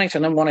based in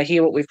Wellington and want to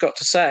hear what we've got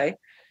to say.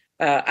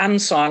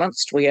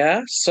 Unsilenced we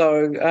are,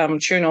 so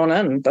tune on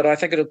in. But I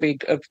think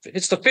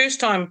it's the first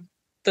time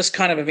this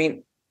kind of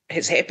event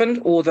has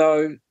happened,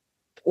 although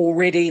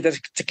already the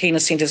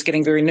Takina Centre is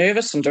getting very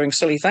nervous and doing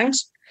silly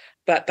things,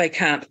 but they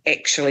can't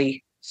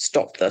actually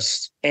stop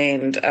this.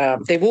 And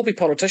there will be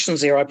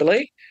politicians there, I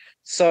believe,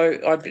 so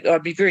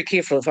I'd be very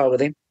careful if I were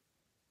them.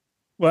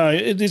 Well,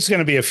 there's going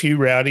to be a few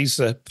rowdies,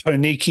 the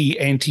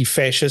Poniki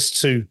anti-fascists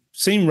who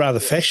seem rather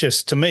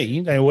fascist to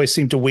me. They always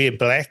seem to wear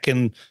black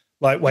and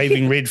like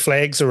waving red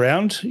flags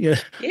around. Yeah.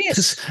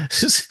 Yes.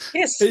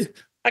 Yes.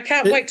 I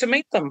can't wait to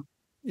meet them.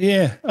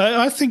 Yeah.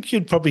 I think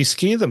you'd probably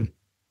scare them.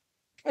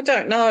 I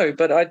don't know,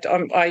 but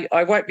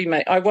I won't be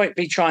I won't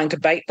be trying to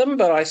bait them,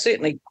 but I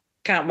certainly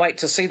can't wait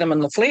to see them in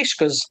the flesh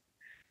because,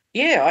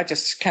 yeah, I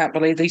just can't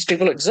believe these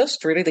people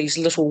exist, really, these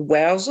little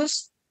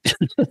wowzers.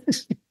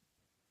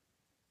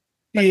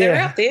 But they're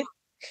out there.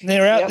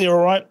 They're out there,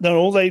 all right.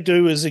 All they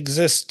do is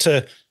exist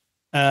to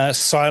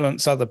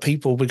silence other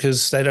people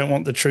because they don't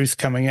want the truth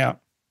coming out.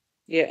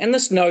 Yeah, and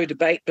this no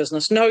debate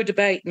business, no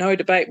debate.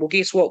 Well,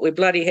 guess what? We're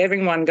bloody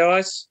having one,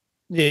 guys.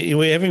 Yeah,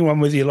 we're having one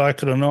whether you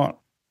like it or not.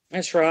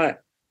 That's right.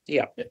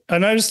 Yeah. I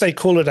noticed they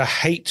call it a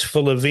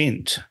hateful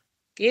event.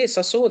 Yes,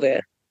 I saw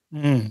that.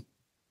 Mm.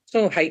 It's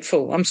all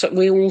hateful.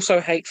 We're all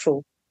so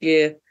hateful.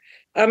 Yeah.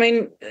 I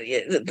mean,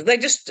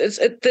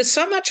 there's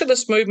so much of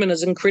this movement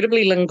is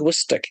incredibly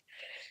linguistic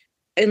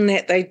in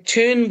that they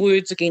turn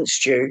words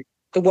against you,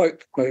 the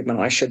woke movement,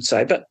 I should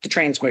say, but the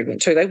trans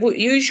movement too. They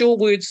use your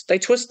words, they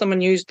twist them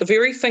and use the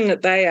very thing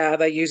that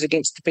they use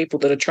against the people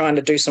that are trying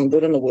to do some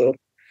good in the world.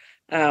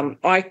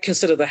 I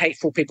consider the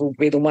hateful people to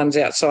be the ones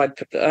outside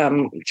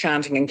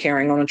chanting and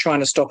carrying on and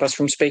trying to stop us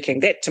from speaking.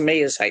 That to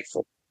me is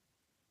hateful.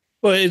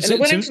 Well, and the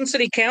Wellington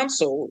City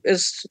Council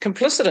is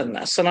complicit in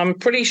this, and I'm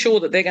pretty sure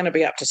that they're going to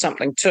be up to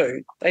something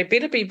too. They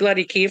better be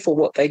bloody careful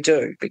what they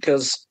do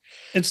because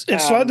it's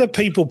like the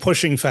people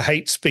pushing for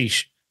hate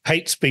speech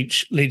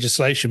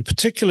legislation,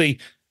 particularly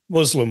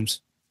Muslims,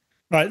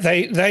 right?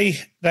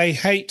 They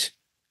hate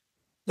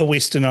the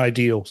Western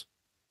ideals.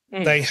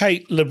 Mm. They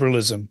hate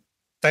liberalism.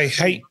 They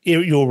hate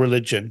your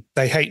religion.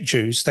 They hate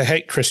Jews. They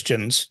hate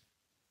Christians.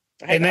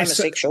 They hate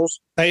homosexuals.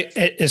 They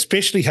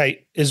especially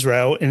hate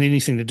Israel and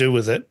anything to do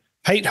with it.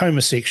 Hate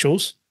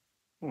homosexuals.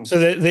 So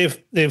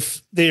that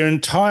their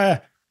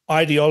entire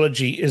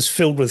ideology is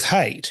filled with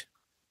hate.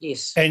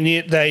 Yes. And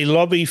yet they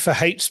lobby for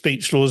hate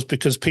speech laws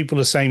because people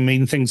are saying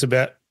mean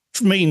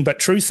but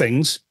true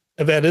things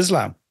about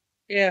Islam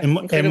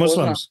and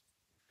Muslims.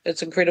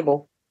 It's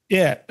incredible.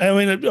 Yeah.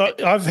 I mean,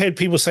 I've had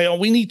people say,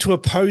 we need to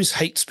oppose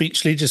hate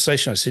speech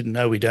legislation. I said,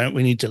 no, we don't.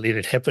 We need to let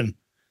it happen,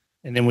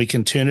 and then we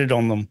can turn it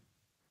on them.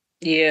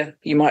 Yeah,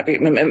 you might be,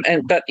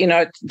 but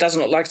it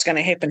doesn't look like it's going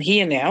to happen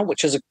here now,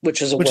 which is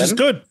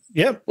good.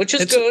 Yeah, which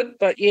is good.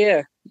 But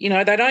yeah,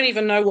 they don't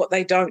even know what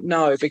they don't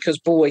know, because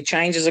boy,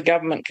 changes of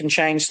government can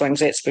change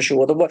things. That's for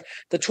sure.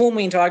 The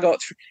torment I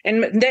got through,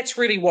 and that's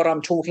really what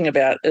I'm talking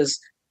about is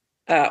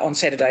on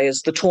Saturday,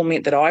 is the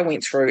torment that I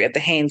went through at the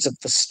hands of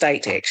the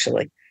state.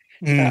 Actually,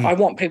 I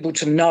want people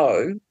to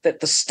know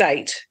that the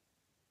state,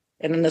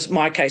 and in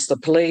my case, the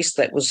police,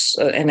 that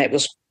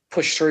was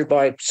pushed through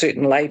by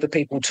certain Labor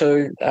people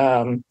too,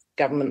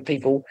 government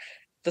people.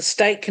 The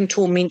state can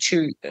torment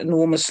you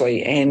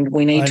enormously, and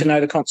we need to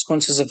know the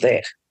consequences of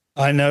that.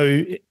 I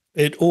know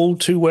it all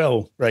too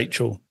well,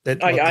 Rachel.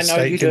 I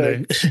know you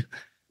do.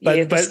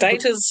 The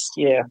state is,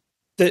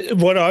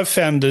 what I've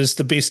found is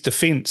the best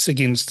defence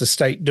against the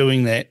state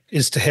doing that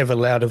is to have a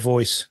louder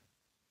voice.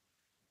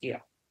 Yeah.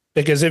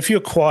 Because if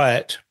you're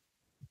quiet,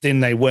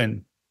 then they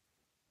win.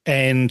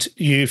 And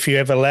if you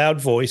have a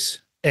loud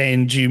voice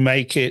and you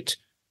make it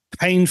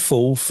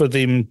painful for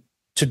them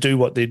to do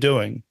what they're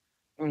doing,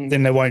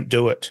 then they won't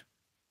do it.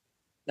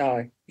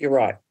 No, you're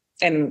right.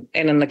 And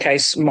in my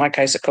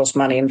case, it cost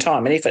money and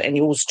time and effort, and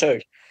yours too.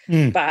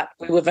 But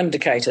we were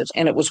vindicated,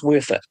 and it was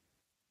worth it.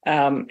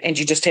 And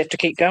you just have to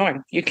keep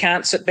going. You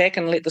can't sit back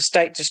and let the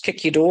state just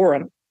kick your door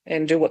in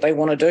and do what they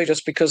want to do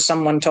just because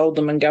someone told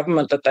them in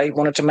government that they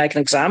wanted to make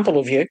an example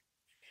of you.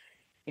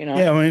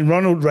 Yeah, I mean,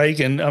 Ronald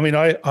Reagan,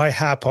 I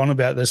harp on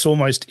about this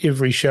almost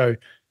every show.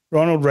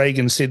 Ronald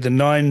Reagan said the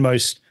 9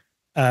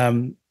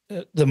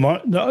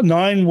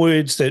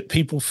 words that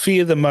people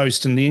fear the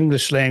most in the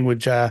English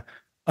language are,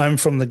 I'm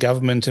from the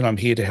government and I'm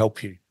here to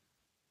help you.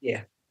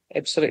 Yeah,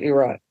 absolutely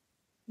right.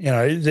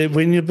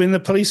 When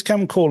the police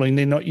come calling,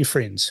 they're not your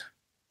friends.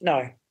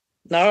 No,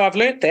 I've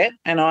learnt that,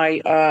 and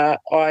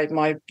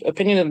my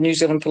opinion of the New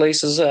Zealand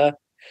police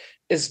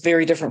is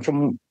very different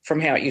from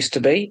how it used to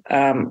be.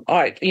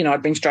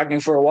 I'd been struggling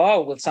for a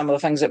while with some of the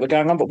things that were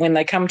going on, but when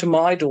they come to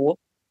my door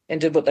and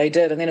did what they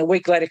did, and then a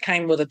week later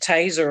came with a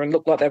taser and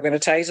looked like they were going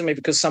to taser me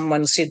because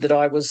someone said that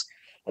I was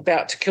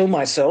about to kill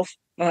myself,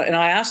 and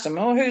I asked him,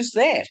 who's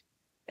that?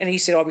 And he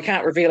said, we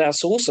can't reveal our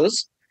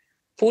sources.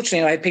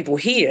 Fortunately, I had people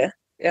here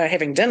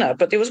having dinner,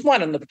 but there was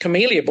one in the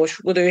camellia bush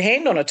with her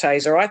hand on a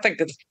taser. I think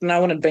that if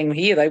no one had been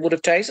here, they would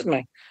have tasered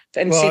me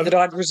and said that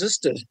I'd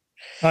resisted.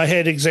 I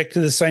had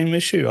exactly the same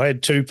issue. I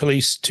had 2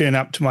 police turn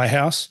up to my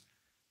house,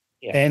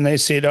 and they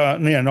said,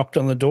 knocked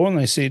on the door, and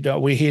they said,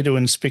 we're here to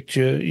inspect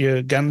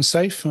your gun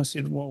safe. I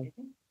said, well,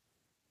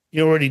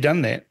 you already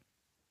done that.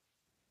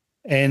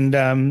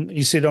 And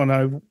he said,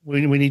 no,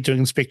 we need to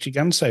inspect your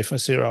gun safe. I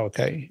said,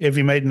 okay. Have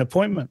you made an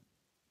appointment?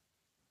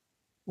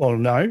 Well,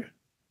 no.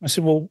 I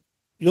said, well,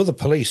 you're the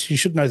police. You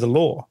should know the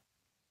law.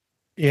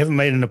 You haven't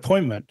made an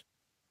appointment.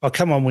 Oh,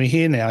 come on, we're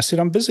here now. I said,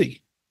 I'm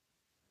busy.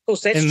 Of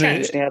course, that's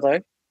changed now, though.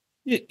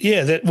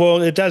 Yeah,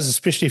 it does,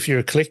 especially if you're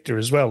a collector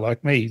as well,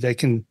 like me. They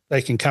can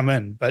come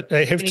in, but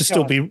they have to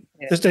still be.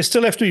 Yeah. They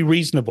still have to be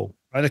reasonable.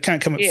 Right? They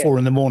can't come at 4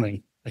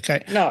 a.m.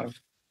 Okay. No.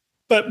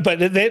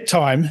 But at that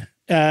time,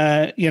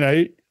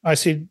 I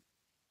said,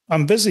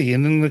 I'm busy,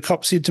 and then the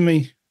cop said to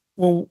me,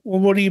 well,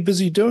 what are you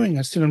busy doing?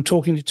 I said, I'm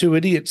talking to 2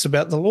 idiots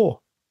about the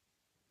law.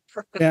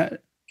 Now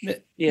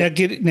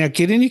get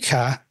in your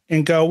car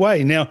and go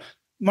away. Now,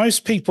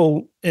 most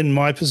people in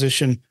my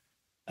position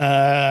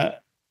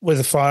with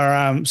a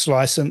firearms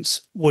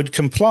license would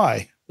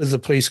comply with the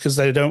police because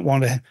they don't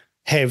want to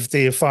have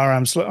their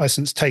firearms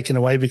license taken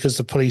away because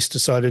the police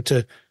decided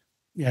to,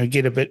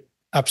 get a bit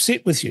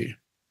upset with you.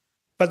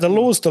 But the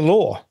law's the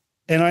law,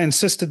 and I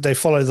insisted they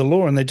follow the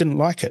law, and they didn't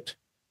like it.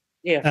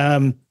 Yeah.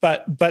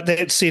 But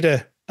that set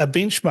a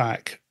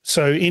benchmark.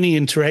 So any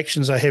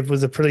interactions I have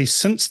with the police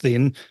since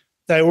then,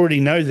 they already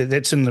know that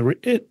that's in there,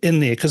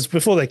 because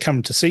before they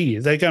come to see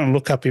you, they go and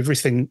look up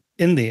everything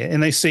in there,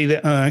 and they see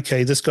that,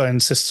 okay, this guy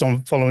insists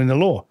on following the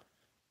law.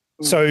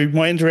 So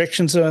my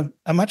interactions are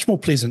much more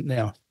pleasant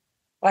now.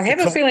 I have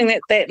a feeling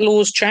that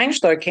law's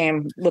changed, though,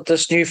 Cam, with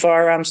this new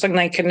firearms thing.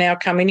 They can now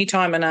come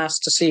anytime and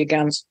ask to see your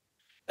guns.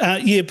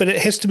 Yeah, but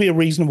it has to be a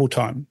reasonable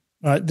time.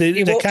 Right?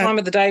 What time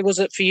of the day was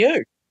it for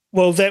you?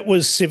 Well, that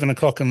was 7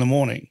 o'clock in the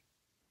morning.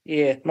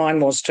 Yeah, mine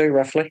was too,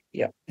 roughly.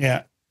 Yeah.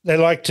 Yeah. They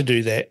like to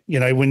do that,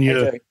 when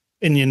you're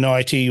in your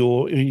nightie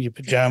or in your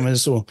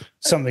pajamas or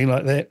something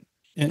like that.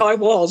 Yeah. I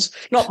was,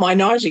 not my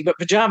nightie, but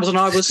pajamas, and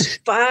I was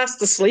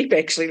fast asleep,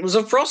 actually. It was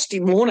a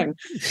frosty morning,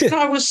 and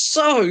I was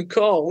so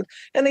cold.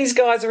 And these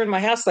guys are in my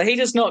house. The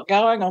heater's not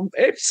going. I'm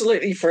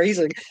absolutely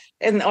freezing.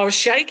 And I was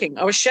shaking.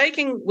 I was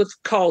shaking with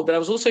cold, but I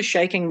was also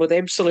shaking with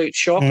absolute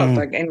shock, I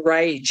think, and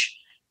rage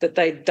that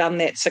they'd done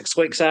that 6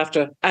 weeks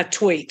after a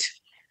tweet,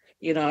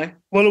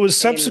 Well, it was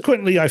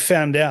subsequently I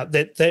found out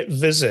that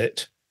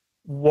visit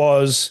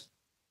was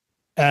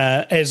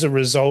as a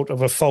result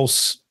of a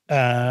false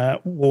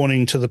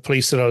warning to the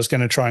police that I was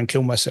going to try and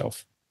kill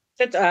myself.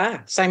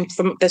 Same.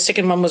 The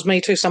second one was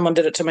me too. Someone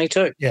did it to me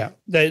too. Yeah,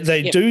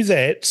 they do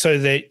that so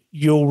that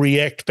you'll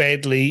react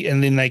badly,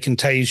 and then they can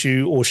tase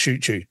you or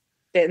shoot you.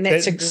 And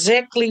that's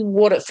exactly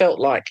what it felt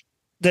like.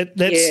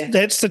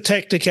 That's the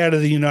tactic out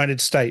of the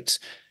United States.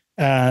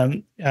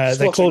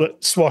 They call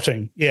it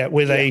swatting. Yeah,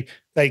 where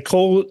they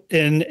call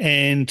in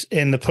and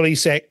the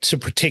police act to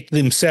protect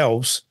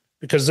themselves,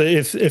 because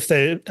if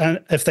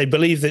they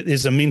believe that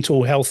there's a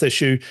mental health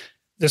issue,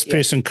 this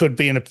person could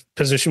be in a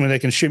position where they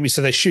can shoot me,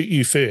 so they shoot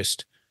you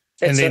first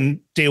and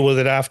then deal with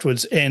it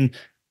afterwards. And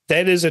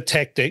that is a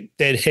tactic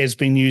that has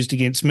been used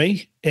against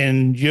me,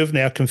 and you've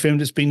now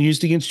confirmed it's been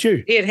used against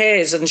you. It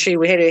has, and she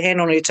had her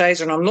hand on her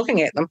taser, and I'm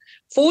looking at them.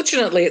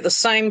 Fortunately, at the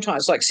same time,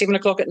 it's like 7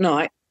 o'clock at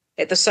night.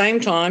 At the same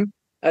time,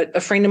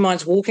 a friend of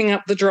mine's walking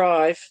up the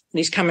drive, and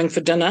he's coming for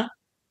dinner.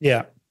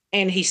 Yeah.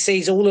 And he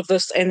sees all of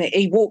this, and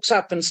he walks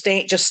up and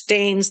just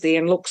stands there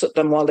and looks at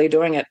them while they're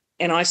doing it.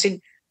 And I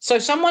said, so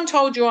someone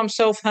told you I'm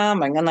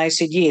self-harming? And they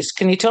said, yes.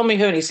 Can you tell me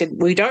who? And he said,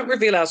 we don't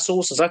reveal our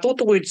sources. I thought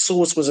the word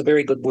source was a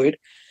very good word.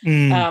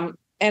 And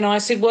I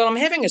said, well, I'm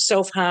having a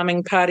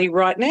self-harming party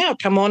right now.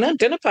 Come on in,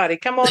 dinner party,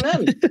 come on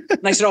in. And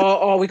they said,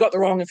 oh, we got the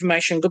wrong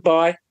information.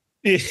 Goodbye.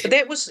 Yeah. But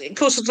that was, of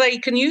course, if they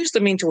can use the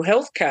mental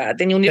health card,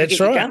 then you'll never get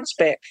your guns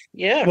back.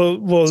 Yeah.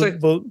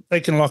 Well, they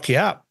can lock you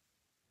up.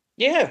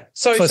 Yeah.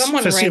 So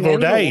someone for rang several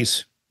in.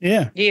 days.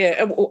 Yeah.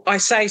 Yeah. I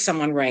say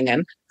someone rang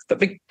in,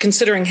 but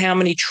considering how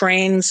many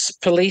trans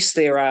police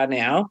there are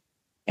now,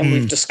 and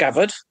we've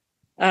discovered,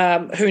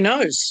 who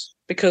knows?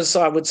 Because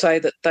I would say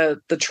that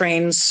the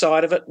trans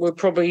side of it were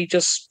probably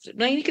just,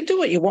 no, you can do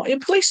what you want. Your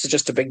police are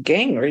just a big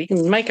gang, or you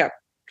can make up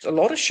a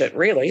lot of shit,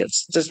 really.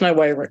 There's no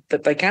way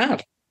that they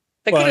can't.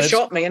 They could have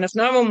shot me, and if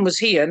no one was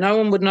here, no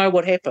one would know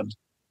what happened.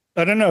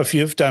 I don't know if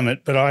you've done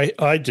it, but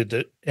I did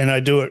it, and I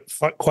do it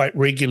quite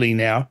regularly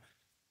now,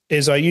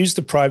 is I use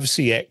the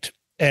Privacy Act,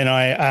 and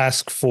I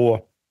ask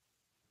for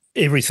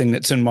everything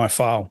that's in my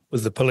file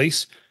with the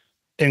police,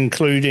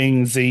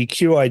 including the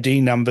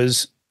QID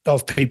numbers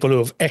of people who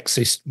have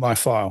accessed my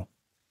file.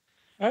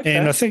 Okay.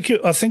 And I think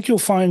you'll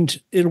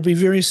find it'll be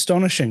very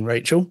astonishing,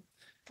 Rachel.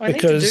 I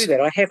need to do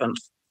that. I haven't.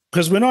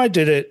 Because when I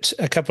did it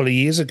a couple of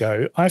years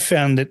ago, I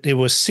found that there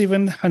were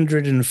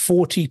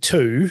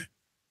 742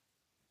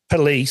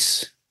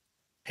 police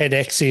had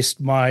accessed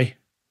my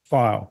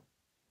file.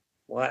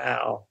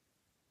 Wow.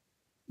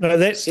 No,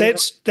 that's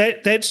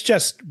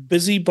just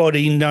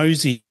busybody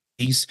nosies.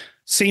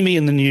 See me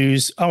in the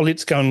news. Oh,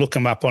 let's go and look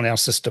them up on our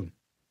system.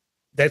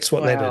 That's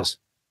what that is.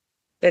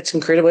 That's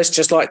incredible. It's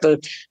just like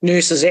the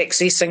nurses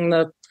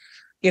accessing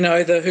who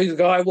the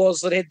guy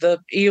was that had the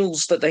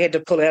eels that they had to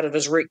pull out of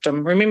his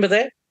rectum. Remember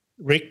that?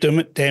 Rectum,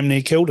 it damn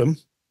near killed him.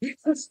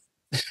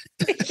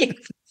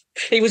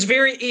 He was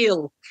very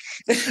ill.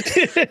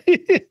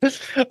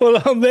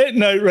 Well, on that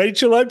note,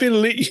 Rachel, I better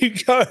let you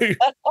go.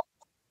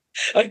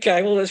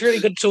 Okay, well, it's really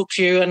good to talk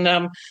to you, and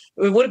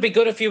it would be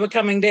good if you were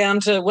coming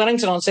down to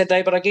Wellington on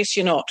Saturday, but I guess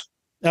you're not.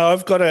 No,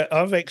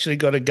 I've actually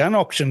got a gun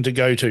auction to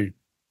go to.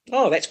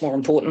 Oh, that's more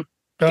important.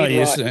 Oh,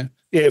 yes. Right.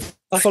 Yeah,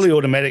 fully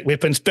automatic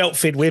weapons,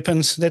 belt-fed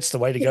weapons. That's the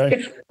way to go.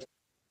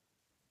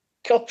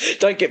 God,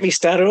 don't get me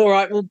started. All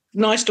right, well,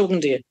 nice talking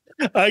to you.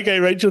 Okay,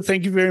 Rachel,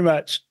 thank you very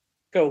much.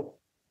 Cool.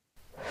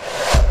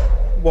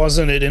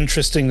 Wasn't it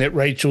interesting that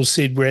Rachel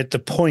said we're at the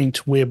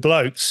point where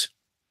blokes,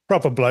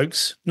 proper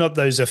blokes, not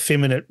those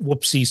effeminate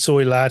whoopsie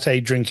soy latte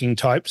drinking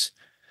types,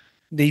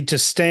 need to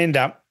stand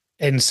up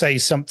and say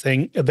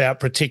something about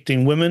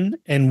protecting women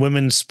and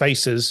women's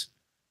spaces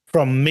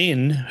from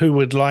men who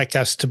would like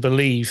us to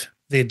believe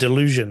their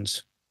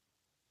delusions.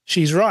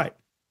 She's right.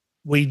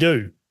 We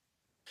do.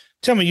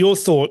 Tell me your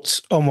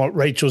thoughts on what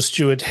Rachel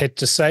Stewart had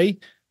to say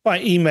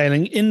by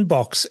emailing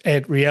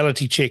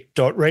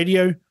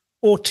inbox@realitycheck.radio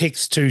or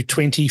text to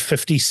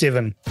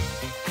 2057.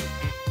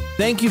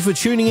 Thank you for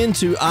tuning in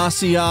to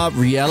RCR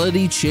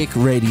Reality Check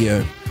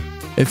Radio.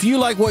 If you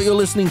like what you're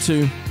listening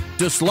to,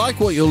 dislike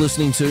what you're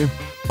listening to,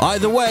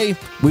 either way,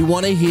 we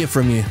want to hear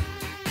from you.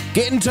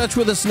 Get in touch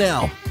with us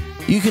now.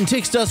 You can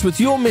text us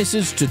with your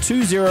message to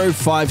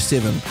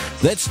 2057.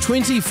 That's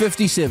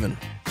 2057.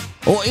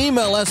 Or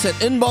email us at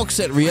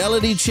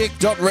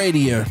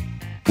inbox@realitycheck.radio.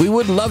 We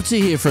would love to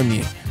hear from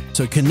you,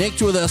 so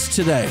connect with us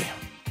today.